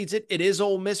that precedes it, it is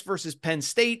Ole Miss versus Penn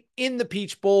State in the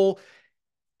Peach Bowl.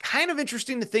 Kind of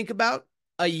interesting to think about.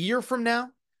 A year from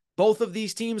now, both of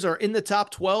these teams are in the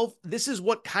top 12. This is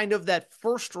what kind of that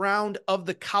first round of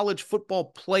the college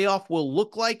football playoff will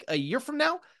look like a year from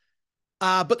now.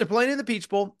 But they're playing in the Peach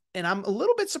Bowl, and I'm a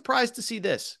little bit surprised to see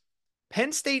this.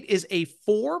 Penn State is a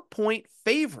 4-point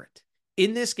favorite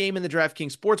in this game in the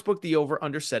DraftKings Sportsbook, the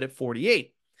over-under set at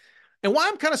 48. And why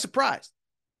I'm kind of surprised,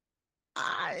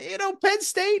 Penn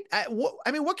State,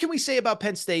 what can we say about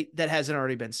Penn State that hasn't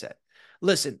already been said?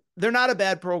 Listen, they're not a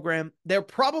bad program. They're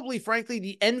probably, frankly,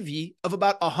 the envy of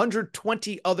about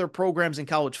 120 other programs in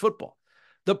college football.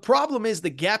 The problem is the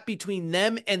gap between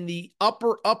them and the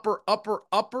upper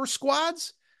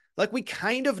squads. Like, we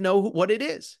kind of know what it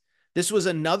is. This was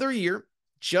another year,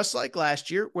 just like last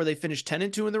year, where they finished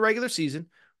 10-2 in the regular season,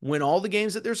 win all the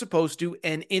games that they're supposed to,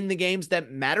 and in the games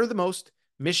that matter the most,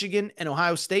 Michigan and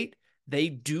Ohio State, they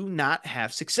do not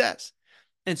have success.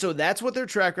 And so that's what their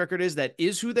track record is. That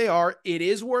is who they are. It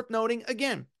is worth noting,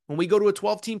 again, when we go to a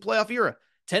 12-team playoff era,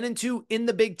 10-2 in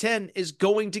the Big Ten is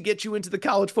going to get you into the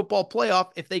college football playoff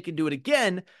if they can do it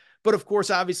again. But of course,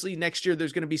 obviously next year,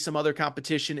 there's going to be some other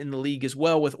competition in the league as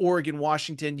well with Oregon,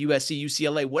 Washington, USC,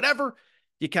 UCLA, whatever.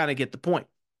 You kind of get the point.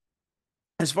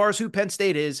 As far as who Penn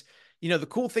State is, the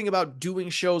cool thing about doing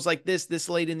shows like this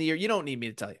late in the year, you don't need me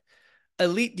to tell you.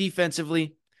 Elite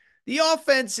defensively. The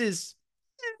offense is,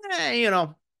 I don't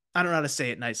know how to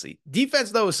say it nicely.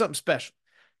 Defense, though, is something special.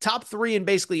 Top 3 in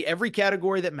basically every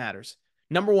category that matters.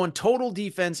 Number 1, total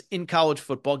defense in college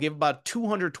football, gave about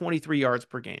 223 yards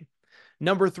per game.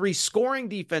 Number 3, scoring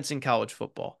defense in college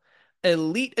football.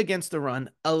 Elite against the run,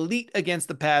 elite against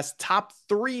the pass, top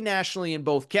 3 nationally in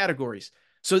both categories.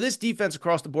 So this defense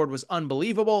across the board was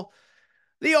unbelievable.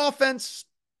 The offense,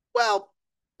 well,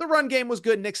 the run game was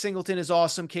good. Nick Singleton is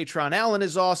awesome. Katron Allen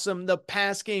is awesome. The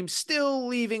pass game still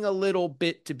leaving a little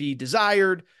bit to be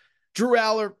desired. Drew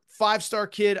Aller, 5-star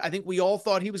kid. I think we all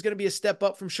thought he was going to be a step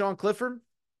up from Sean Clifford.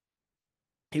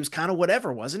 He was kind of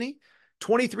whatever, wasn't he?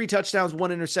 23 touchdowns,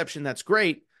 1 interception. That's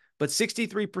great. But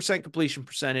 63% completion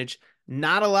percentage,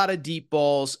 not a lot of deep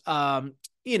balls. About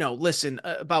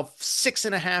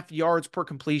 6.5 yards per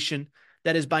completion.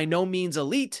 That is by no means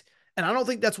elite. And I don't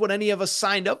think that's what any of us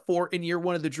signed up for in year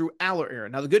 1 of the Drew Aller era.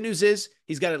 Now, the good news is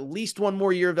he's got at least 1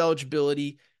 more year of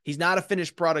eligibility. He's not a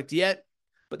finished product yet,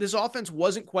 but this offense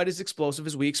wasn't quite as explosive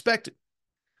as we expected.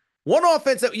 One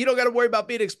offense that you don't got to worry about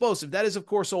being explosive, that is, of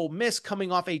course, Ole Miss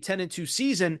coming off a 10-2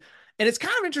 season. And it's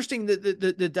kind of interesting,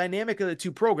 the dynamic of the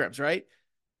two programs, right?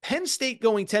 Penn State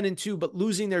going 10-2, but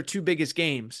losing their 2 biggest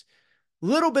games.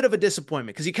 Little bit of a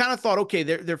disappointment because you kind of thought, okay,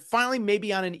 they're finally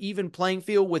maybe on an even playing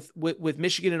field with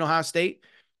Michigan and Ohio State.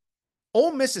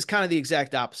 Ole Miss is kind of the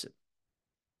exact opposite.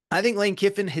 I think Lane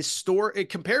Kiffin,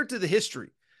 compared to the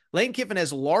history, Lane Kiffin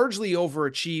has largely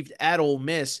overachieved at Ole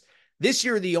Miss. This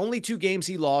year, the only 2 games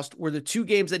he lost were the 2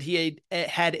 games that he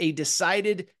had a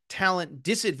decided talent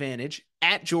disadvantage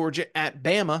at Georgia, at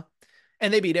Bama,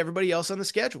 and they beat everybody else on the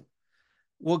schedule.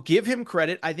 We'll give him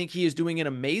credit. I think he is doing an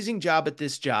amazing job at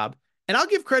this job. And I'll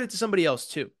give credit to somebody else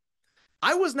too.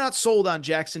 I was not sold on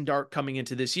Jackson Dart coming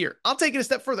into this year. I'll take it a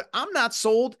step further. I'm not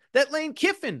sold that Lane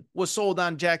Kiffin was sold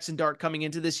on Jackson Dart coming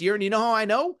into this year. And you know how I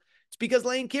know? It's because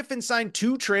Lane Kiffin signed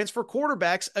 2 transfer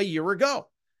quarterbacks a year ago.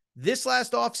 This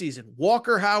last offseason,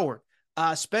 Walker Howard,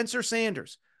 Spencer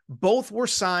Sanders, both were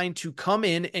signed to come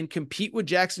in and compete with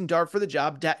Jackson Dart for the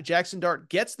job. Jackson Dart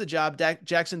gets the job.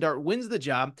 Jackson Dart wins the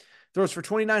job, throws for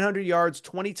 2,900 yards,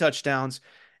 20 touchdowns.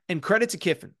 And credit to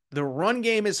Kiffin. The run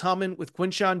game is humming with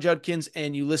Quinshon Judkins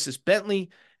and Ulysses Bentley.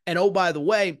 And oh, by the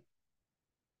way,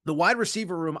 the wide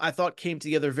receiver room I thought came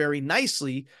together very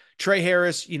nicely. Trey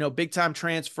Harris, big time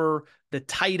transfer. The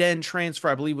tight end transfer,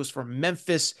 I believe, was from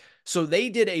Memphis. So they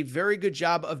did a very good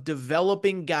job of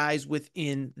developing guys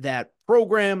within that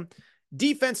program.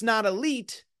 Defense not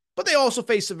elite, but they also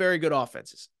face some very good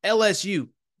offenses. LSU,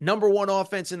 number 1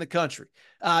 offense in the country.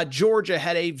 Georgia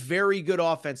had a very good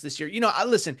offense this year.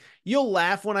 Listen, you'll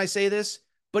laugh when I say this,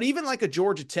 but even like a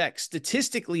Georgia Tech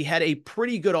statistically had a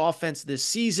pretty good offense this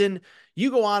season.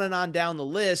 You go on and on down the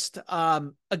list.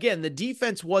 Again, the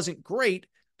defense wasn't great,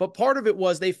 but part of it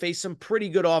was they faced some pretty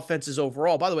good offenses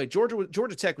overall. By the way,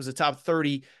 Georgia Tech was a top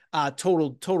 30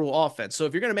 total offense. So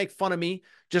if you're going to make fun of me,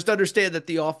 just understand that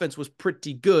the offense was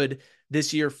pretty good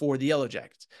this year for the Yellow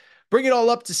Jackets. Bring it all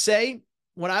up to say,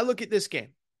 when I look at this game,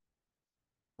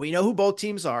 we know who both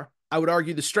teams are. I would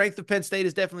argue the strength of Penn State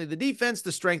is definitely the defense.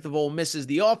 The strength of Ole Miss is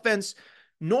the offense.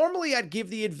 Normally, I'd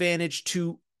give the advantage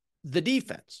to the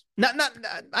defense.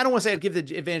 I don't want to say I'd give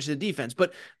the advantage to the defense,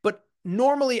 but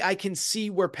normally I can see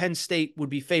where Penn State would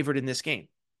be favored in this game.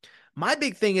 My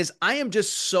big thing is I am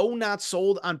just so not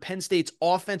sold on Penn State's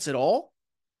offense at all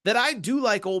that I do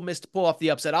like Ole Miss to pull off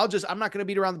the upset. I'm not going to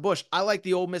beat around the bush. I like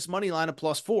the Ole Miss money line of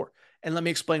 +4. And let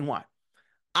me explain why.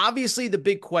 Obviously, the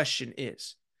big question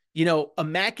is,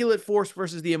 immaculate force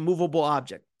versus the immovable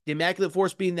object. The immaculate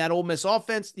force being that Ole Miss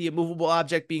offense, the immovable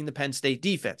object being the Penn State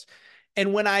defense.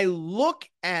 And when I look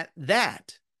at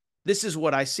that, this is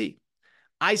what I see.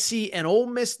 I see an Ole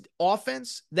Miss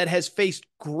offense that has faced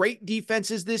great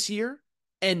defenses this year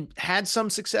and had some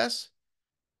success.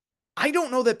 I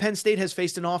don't know that Penn State has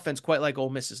faced an offense quite like Ole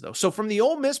Miss's, though. So from the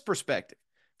Ole Miss perspective,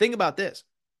 think about this.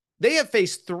 They have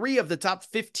faced 3 of the top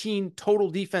 15 total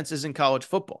defenses in college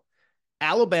football: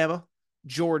 Alabama,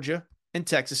 Georgia, and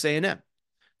Texas A&M.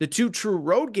 The 2 true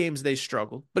road games they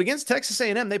struggled, but against Texas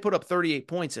A&M, they put up 38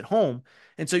 points at home.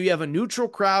 And so you have a neutral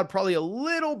crowd, probably a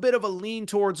little bit of a lean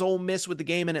towards Ole Miss with the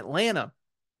game in Atlanta.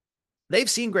 They've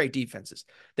seen great defenses.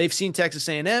 They've seen Texas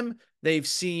A&M. They've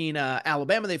seen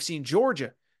Alabama. They've seen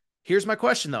Georgia. Here's my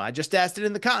question, though. I just asked it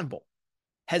in the Cotton Bowl.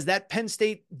 Has that Penn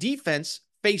State defense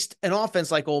faced an offense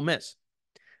like Ole Miss?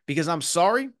 Because I'm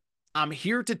sorry, I'm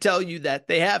here to tell you that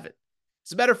they haven't.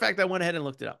 As a matter of fact, I went ahead and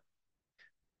looked it up.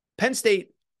 Penn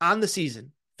State on the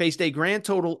season faced a grand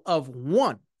total of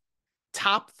one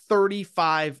top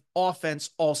 35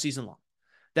 offense all season long.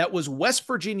 That was West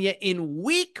Virginia in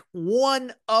week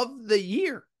 1 of the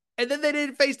year. And then they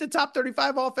didn't face the top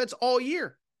 35 offense all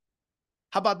year.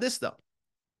 How about this, though?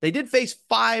 They did face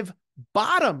 5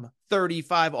 bottom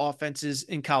 35 offenses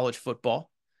in college football.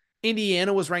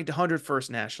 Indiana was ranked 101st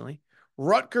nationally.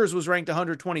 Rutgers was ranked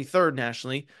 123rd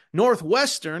nationally.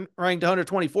 Northwestern ranked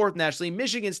 124th nationally.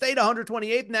 Michigan State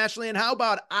 128th nationally. And how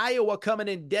about Iowa coming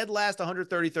in dead last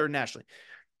 133rd nationally?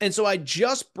 And so I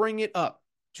just bring it up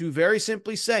to very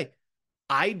simply say,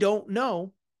 I don't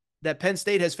know that Penn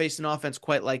State has faced an offense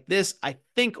quite like this. I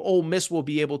think Ole Miss will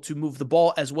be able to move the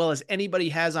ball as well as anybody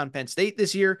has on Penn State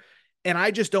this year. And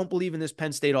I just don't believe in this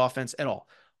Penn State offense at all.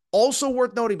 Also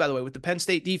worth noting, by the way, with the Penn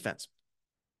State defense,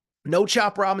 no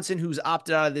Chop Robinson, who's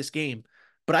opted out of this game,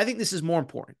 but I think this is more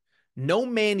important. No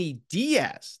Manny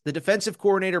Diaz, the defensive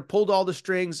coordinator, pulled all the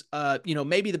strings,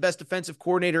 maybe the best defensive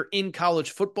coordinator in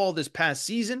college football this past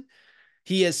season.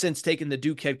 He has since taken the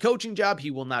Duke head coaching job.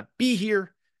 He will not be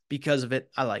here because of it.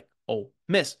 I like Ole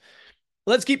Miss.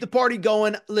 Let's keep the party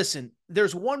going. Listen,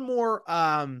 there's one more,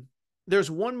 a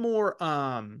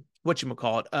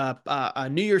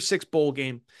New Year's Six bowl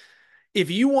game. If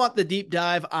you want the deep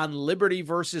dive on Liberty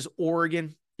versus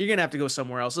Oregon, you're going to have to go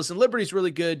somewhere else. Listen, Liberty's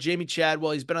really good. Jamie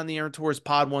Chadwell, he's been on the Aaron Torres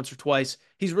pod once or twice.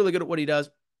 He's really good at what he does.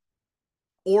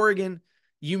 Oregon,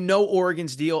 you know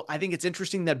Oregon's deal. I think it's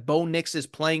interesting that Bo Nix is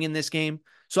playing in this game.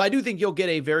 So I do think you'll get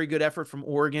a very good effort from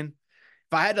Oregon.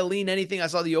 If I had to lean anything, I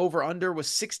saw the over-under was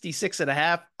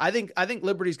 66.5. I think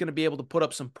Liberty's going to be able to put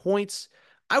up some points.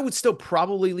 I would still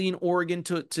probably lean Oregon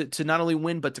to not only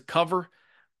win, but to cover.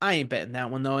 I ain't betting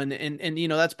that one, though. And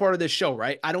that's part of this show,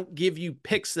 right? I don't give you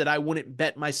picks that I wouldn't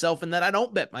bet myself and that I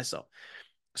don't bet myself.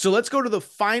 So let's go to the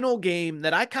final game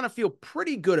that I kind of feel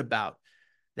pretty good about.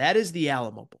 That is the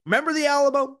Alamo Bowl. Remember the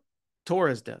Alamo?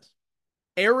 Torres does.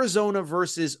 Arizona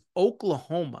versus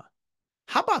Oklahoma.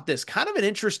 How about this? Kind of an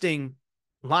interesting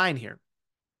line here.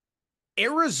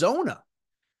 Arizona,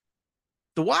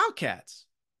 the Wildcats,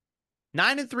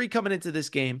 9-3 coming into this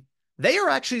game. They are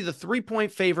actually the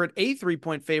 3-point favorite, a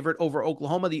 3-point favorite over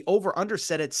Oklahoma. The over-under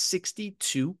set at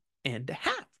 62.5.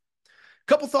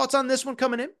 Couple thoughts on this one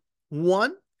coming in.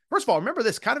 One, first of all, remember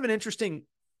this, kind of an interesting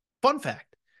fun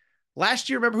fact. Last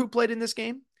year, remember who played in this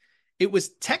game? It was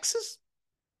Texas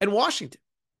and Washington.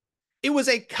 It was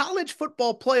a college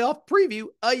football playoff preview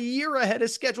a year ahead of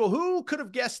schedule. Who could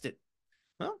have guessed it?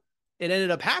 Well, it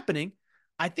ended up happening.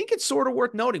 I think it's sort of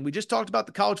worth noting. We just talked about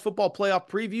the college football playoff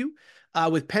preview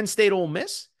with Penn State Ole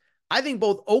Miss. I think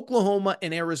both Oklahoma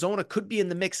and Arizona could be in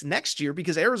the mix next year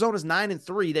because Arizona's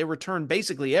 9-3. They return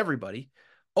basically everybody.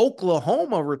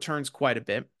 Oklahoma returns quite a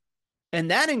bit. And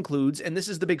that includes, and this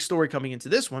is the big story coming into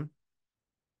this one,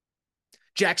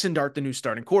 Jackson Dart, the new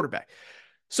starting quarterback.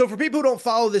 So for people who don't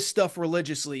follow this stuff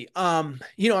religiously, I'm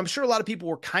sure a lot of people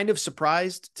were kind of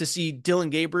surprised to see Dillon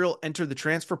Gabriel enter the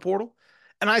transfer portal.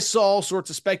 And I saw all sorts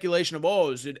of speculation of,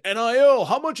 is it NIL?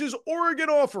 How much is Oregon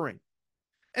offering?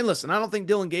 And listen, I don't think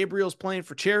Dillon Gabriel's playing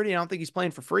for charity. I don't think he's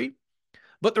playing for free.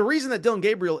 But the reason that Dillon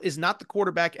Gabriel is not the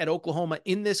quarterback at Oklahoma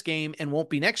in this game and won't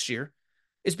be next year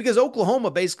is because Oklahoma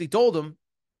basically told him,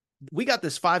 we got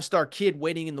this 5-star kid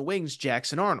waiting in the wings,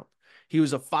 Jackson Arnold. He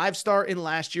was a 5-star in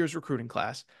last year's recruiting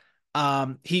class.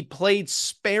 He played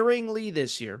sparingly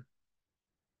this year,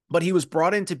 but he was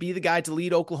brought in to be the guy to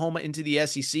lead Oklahoma into the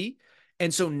SEC.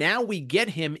 And so now we get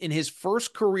him in his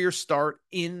first career start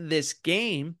in this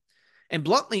game. And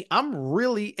bluntly, I'm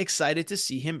really excited to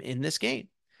see him in this game.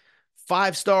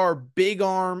 5-star, big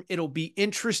arm. It'll be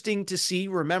interesting to see.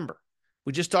 Remember,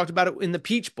 we just talked about it in the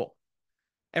Peach Bowl.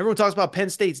 Everyone talks about Penn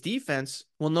State's defense.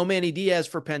 Well, no Manny Diaz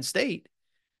for Penn State.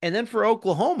 And then for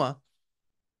Oklahoma,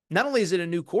 not only is it a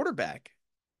new quarterback,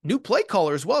 new play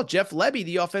caller as well. Jeff Lebby,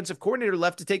 the offensive coordinator,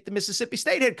 left to take the Mississippi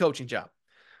State head coaching job.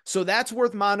 So that's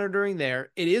worth monitoring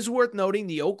there. It is worth noting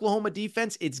the Oklahoma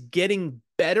defense, it's getting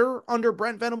better under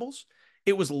Brent Venables.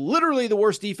 It was literally the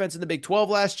worst defense in the Big 12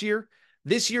 last year.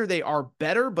 This year they are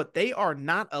better, but they are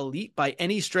not elite by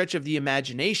any stretch of the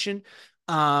imagination.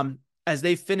 As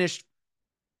they finished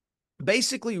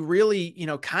basically really,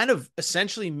 kind of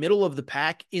essentially middle of the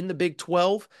pack in the Big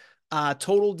 12.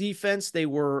 Total defense,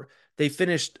 they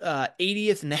finished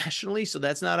 80th nationally, so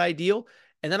that's not ideal.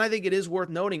 And then I think it is worth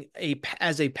noting,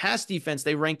 as a pass defense,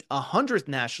 they ranked 100th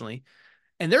nationally,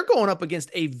 and they're going up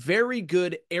against a very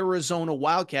good Arizona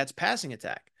Wildcats passing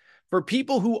attack. For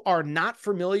people who are not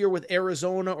familiar with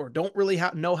Arizona or don't really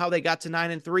know how they got to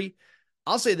 9-3,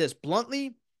 I'll say this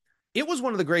bluntly, it was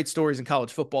one of the great stories in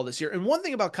college football this year. And one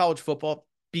thing about college football,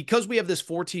 because we have this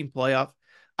 14 playoff,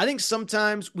 I think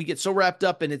sometimes we get so wrapped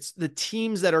up in it's the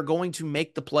teams that are going to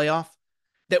make the playoff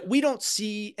that we don't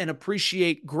see and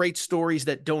appreciate great stories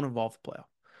that don't involve the playoff.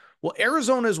 Well,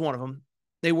 Arizona is one of them.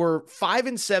 They were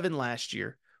 5-7 last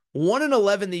year,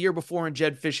 1-11 the year before in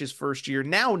Jed Fish's first year,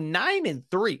 now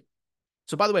 9-3.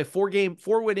 So by the way,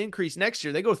 4-win increase next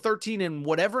year. They go 13 and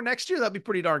whatever next year. That'd be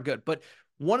pretty darn good. But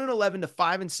 1-11 to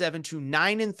 5-7 to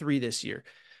 9-3 this year.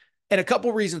 And a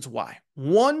couple reasons why.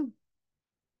 One,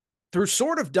 through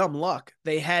sort of dumb luck,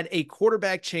 they had a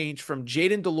quarterback change from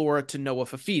Jaden Delora to Noah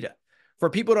Fafita. For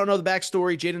people who don't know the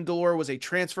backstory, Jaden Delora was a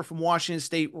transfer from Washington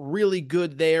State, really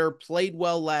good there, played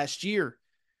well last year.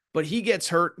 But he gets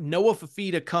hurt. Noah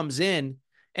Fafita comes in,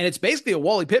 and it's basically a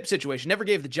Wally Pipp situation. Never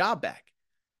gave the job back.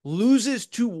 Loses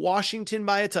to Washington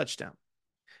by a touchdown.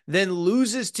 Then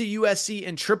loses to USC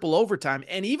in triple overtime.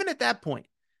 And even at that point,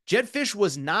 Jed Fish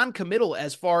was non-committal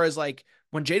as far as like,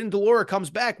 when Jaden Delora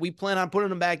comes back, we plan on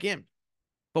putting him back in.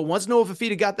 But once Noah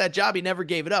Fafita got that job, he never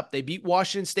gave it up. They beat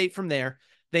Washington State from there.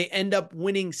 They end up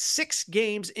winning 6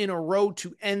 games in a row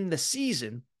to end the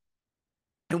season.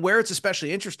 And where it's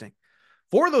especially interesting,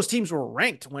 4 of those teams were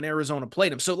ranked when Arizona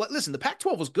played them. So listen, the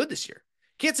Pac-12 was good this year.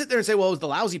 Can't sit there and say, well, it was the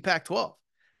lousy Pac-12.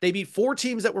 They beat 4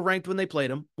 teams that were ranked when they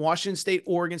played them: Washington State,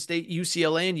 Oregon State,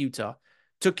 UCLA, and Utah.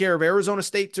 Took care of Arizona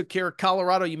State, took care of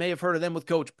Colorado. You may have heard of them with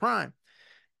Coach Prime.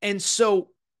 And so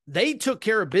they took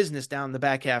care of business down the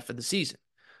back half of the season.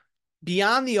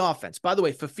 Beyond the offense, by the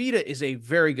way, Fafita is a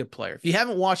very good player. If you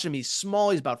haven't watched him, he's small.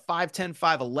 He's about 5'10",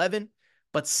 5'11",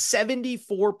 but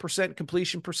 74%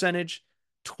 completion percentage,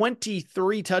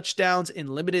 23 touchdowns in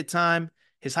limited time.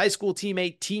 His high school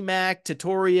teammate, T-Mac,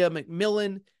 Tatoria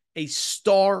McMillan, a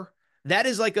star. That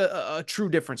is like a true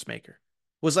difference maker.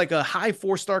 Was like a high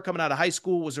 4-star coming out of high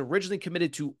school, was originally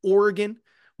committed to Oregon.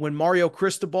 When Mario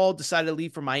Cristobal decided to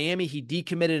leave for Miami, he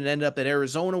decommitted and ended up at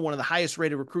Arizona, one of the highest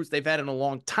rated recruits they've had in a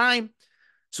long time.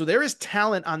 So there is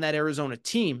talent on that Arizona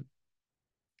team.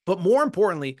 But more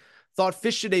importantly, thought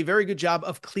Fish did a very good job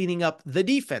of cleaning up the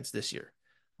defense this year.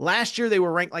 Last year, they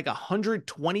were ranked like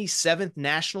 127th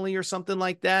nationally or something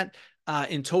like that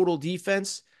in total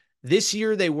defense. This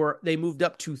year, they moved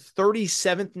up to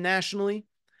 37th nationally.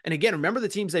 And again, remember the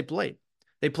teams they played.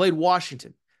 They played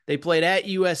Washington. They played at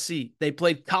USC. They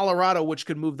played Colorado, which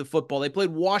could move the football. They played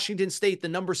Washington State, the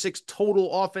number 6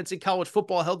 total offense in college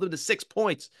football, held them to 6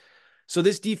 points. So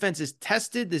this defense is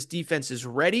tested. This defense is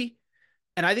ready.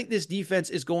 And I think this defense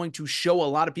is going to show a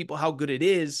lot of people how good it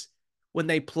is when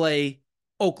they play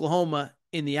Oklahoma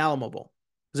in the Alamo Bowl.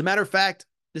 As a matter of fact,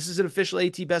 this is an official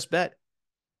AT best bet.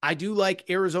 I do like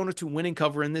Arizona to win and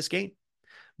cover in this game.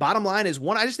 Bottom line is,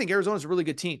 one, I just think Arizona is a really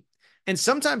good team. And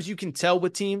sometimes you can tell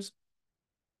with teams,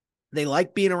 they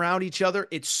like being around each other.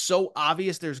 It's so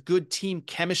obvious there's good team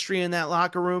chemistry in that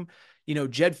locker room. You know,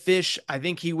 Jed Fish, I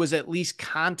think he was at least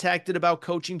contacted about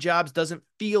coaching jobs. Doesn't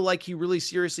feel like he really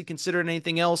seriously considered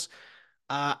anything else.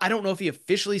 I don't know if he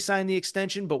officially signed the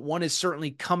extension, but one is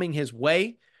certainly coming his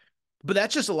way. But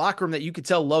that's just a locker room that you could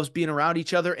tell loves being around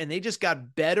each other, and they just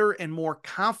got better and more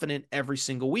confident every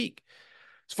single week.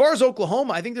 As far as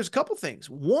Oklahoma, I think there's a couple things.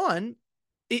 One,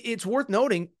 it's worth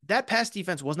noting that pass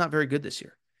defense was not very good this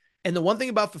year. And the one thing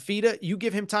about Fafita, you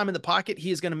give him time in the pocket,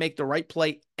 he is going to make the right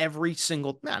play not every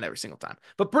single time,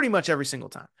 but pretty much every single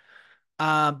time.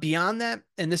 Beyond that,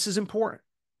 and this is important,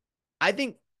 I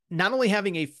think not only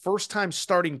having a first-time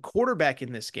starting quarterback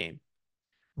in this game,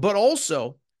 but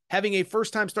also having a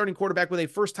first-time starting quarterback with a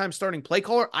first-time starting play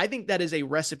caller, I think that is a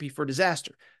recipe for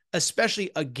disaster,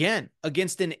 especially, again,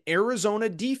 against an Arizona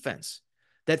defense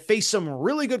that faced some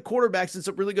really good quarterbacks and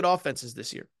some really good offenses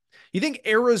this year. You think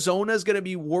Arizona is going to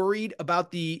be worried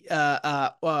about the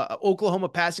Oklahoma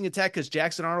passing attack because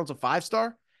Jackson Arnold's a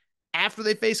 5-star? After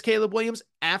they face Caleb Williams,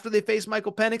 after they face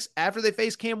Michael Penix, after they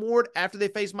face Cam Ward, after they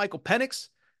face Michael Penix?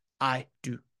 I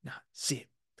do not see it.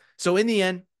 So in the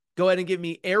end, go ahead and give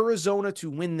me Arizona to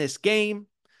win this game.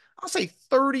 I'll say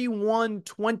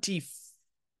 31-24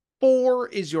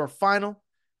 is your final.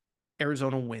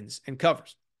 Arizona wins and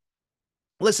covers.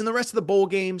 Listen, the rest of the bowl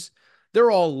games,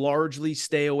 they're all largely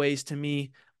stayaways to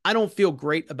me. I don't feel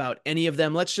great about any of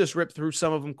them. Let's just rip through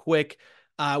some of them quick.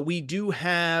 We do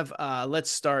have,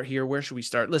 let's start here. Where should we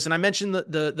start? Listen, I mentioned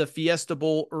the Fiesta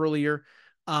Bowl earlier.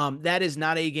 That is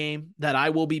not a game that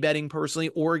I will be betting personally.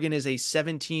 Oregon is a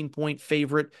 17-point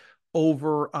favorite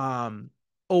over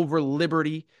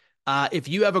Liberty. If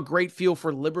you have a great feel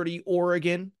for Liberty,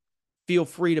 Oregon, feel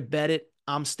free to bet it.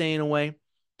 I'm staying away.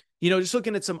 You know, just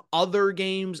looking at some other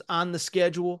games on the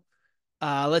schedule.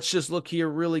 Let's just look here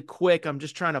really quick. I'm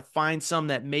just trying to find some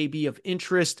that may be of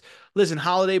interest. Listen,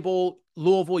 Holiday Bowl,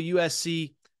 Louisville,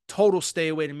 USC, total stay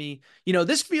away to me.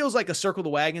 This feels like a circle the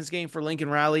wagons game for Lincoln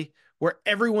Riley, where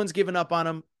everyone's given up on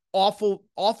him.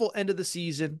 Awful end of the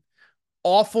season.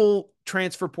 Awful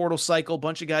transfer portal cycle.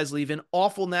 Bunch of guys leaving.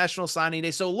 Awful national signing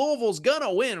day. So Louisville's going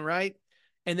to win, right?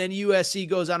 And then USC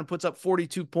goes out and puts up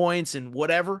 42 points and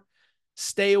whatever.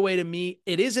 Stay away to me.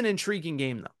 It is an intriguing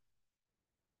game,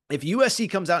 though. If USC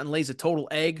comes out and lays a total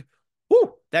egg,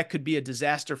 that could be a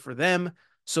disaster for them.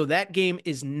 So that game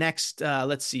is next.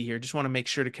 Let's see here. Just want to make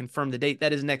sure to confirm the date.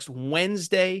 That is next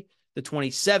Wednesday, the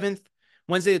 27th.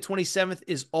 Wednesday, the 27th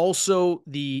is also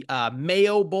the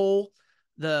Mayo Bowl.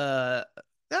 No,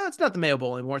 it's not the Mayo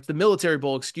Bowl anymore. It's the Military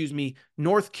Bowl, excuse me.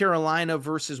 North Carolina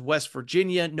versus West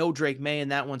Virginia. No Drake May in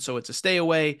that one, so it's a stay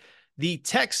away. The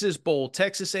Texas Bowl,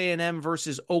 Texas A&M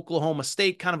versus Oklahoma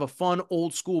State. Kind of a fun,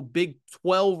 old school Big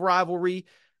 12 rivalry.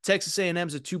 Texas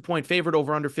A&M's a 2-point favorite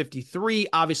over under 53.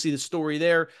 Obviously, the story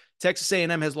there, Texas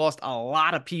A&M has lost a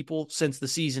lot of people since the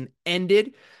season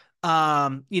ended.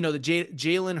 The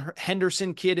Jalen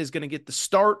Henderson kid is going to get the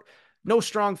start. No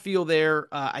strong feel there.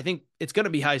 I think it's going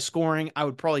to be high scoring. I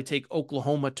would probably take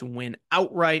Oklahoma to win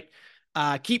outright.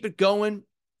 Keep it going.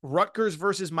 Rutgers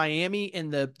versus Miami in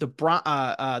the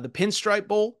Pinstripe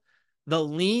Bowl. The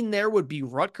lean there would be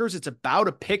Rutgers. It's about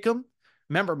a pick 'em.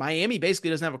 Remember, Miami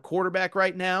basically doesn't have a quarterback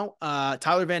right now.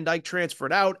 Tyler Van Dyke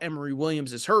transferred out. Emory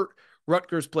Williams is hurt.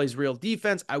 Rutgers plays real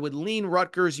defense. I would lean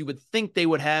Rutgers. You would think they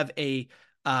would have a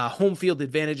home field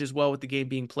advantage as well with the game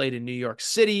being played in New York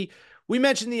City. We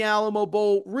mentioned the Alamo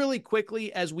Bowl really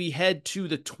quickly as we head to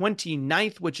the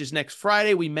 29th, which is next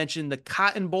Friday. We mentioned the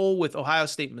Cotton Bowl with Ohio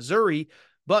State, Missouri,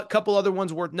 but a couple other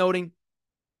ones worth noting.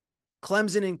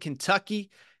 Clemson and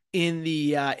Kentucky in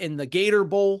the Gator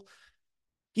Bowl.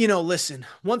 Listen,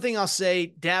 one thing I'll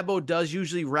say, Dabo does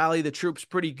usually rally the troops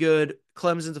pretty good.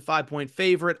 Clemson's a 5-point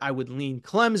favorite. I would lean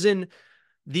Clemson.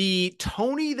 The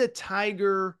Tony the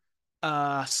Tiger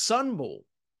Sun Bowl.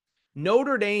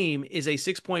 Notre Dame is a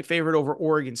 6-point favorite over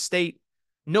Oregon State.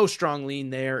 No strong lean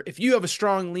there. If you have a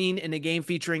strong lean in a game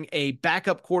featuring a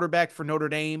backup quarterback for Notre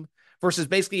Dame versus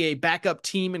basically a backup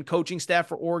team and coaching staff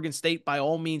for Oregon State, by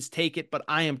all means take it, but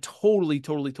I am totally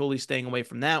staying away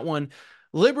from that one.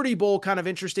 Liberty Bowl, kind of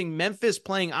interesting. Memphis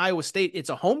playing Iowa State. It's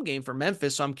a home game for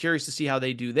Memphis, so I'm curious to see how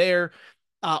they do there.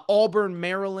 Auburn,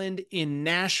 Maryland in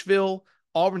Nashville.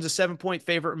 Auburn's a 7-point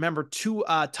favorite. Remember,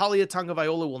 Talia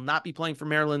Tagovailoa will not be playing for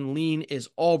Maryland. Lean is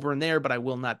Auburn there, but I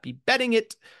will not be betting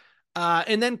it.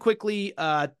 And then quickly,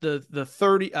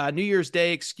 New Year's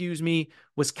Day,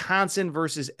 Wisconsin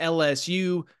versus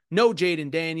LSU. No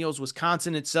Jaden Daniels.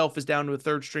 Wisconsin itself is down to a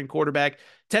third-string quarterback.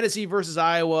 Tennessee versus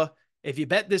Iowa. If you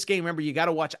bet this game, remember, you got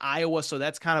to watch Iowa, so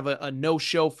that's kind of a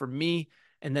no-show for me.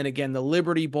 And then again, the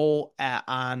Liberty Bowl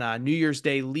on New Year's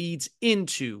Day leads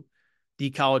into the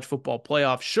college football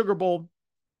playoff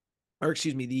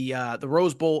the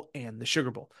Rose Bowl and the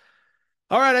Sugar Bowl.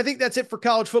 All right, I think that's it for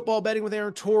college football betting with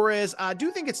Aaron Torres. I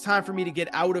do think it's time for me to get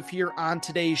out of here on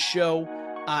today's show.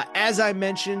 As I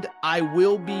mentioned, I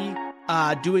will be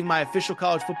doing my official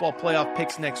college football playoff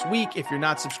picks next week. If you're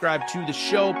not subscribed to the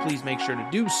show, please make sure to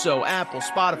do so. Apple,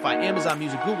 Spotify, Amazon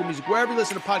Music, Google Music, wherever you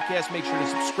listen to podcasts, make sure to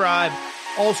subscribe.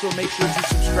 Also, make sure to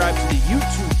subscribe to the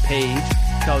YouTube page,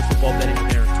 College Football Betting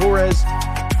with Aaron Torres.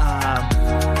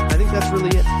 I think that's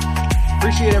really it.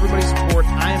 Appreciate everybody's support.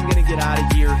 I am going to get out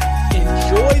of here.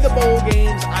 Enjoy the bowl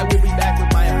games. I will be back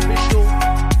with my official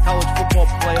college football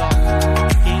playoff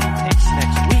game picks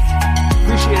next week.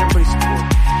 Appreciate everybody's support.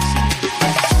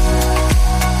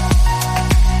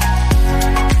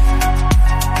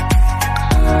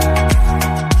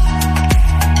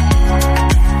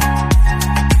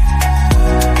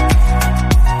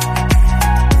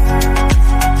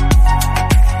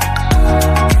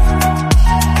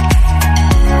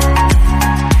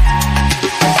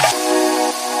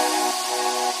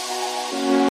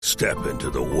 Step into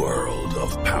the world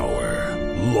of power,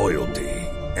 loyalty,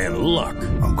 and luck.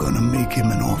 I'm gonna make him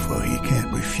an offer he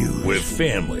can't refuse. With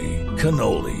family,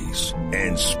 cannolis,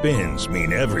 and spins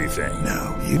mean everything.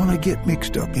 Now, you wanna get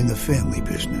mixed up in the family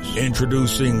business.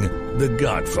 Introducing The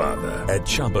Godfather at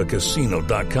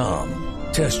ChumbaCasino.com.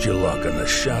 Test your luck in the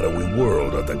shadowy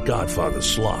world of The Godfather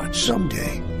slot.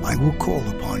 Someday, I will call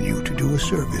upon you to do a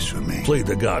service for me. Play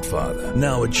The Godfather,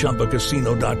 now at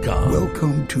ChumbaCasino.com.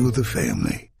 Welcome to the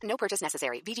family. No purchase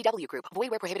necessary. VGW Group. Void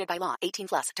where prohibited by law.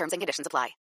 18+. Terms and conditions apply.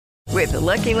 With the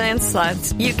Lucky Land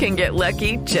Slots, you can get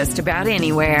lucky just about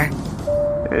anywhere.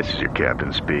 This is your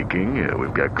captain speaking.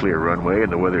 We've got clear runway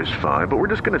and the weather's fine, but we're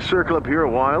just going to circle up here a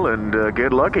while and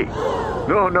get lucky.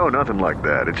 No, nothing like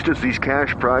that. It's just these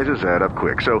cash prizes add up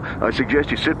quick. So I suggest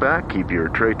you sit back, keep your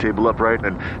tray table upright,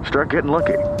 and start getting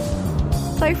lucky.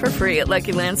 Play for free at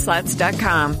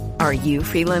LuckyLandSlots.com. Are you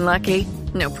feeling lucky?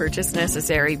 No purchase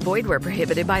necessary. Void where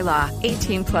prohibited by law.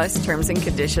 18+ terms and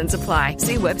conditions apply.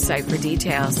 See website for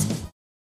details.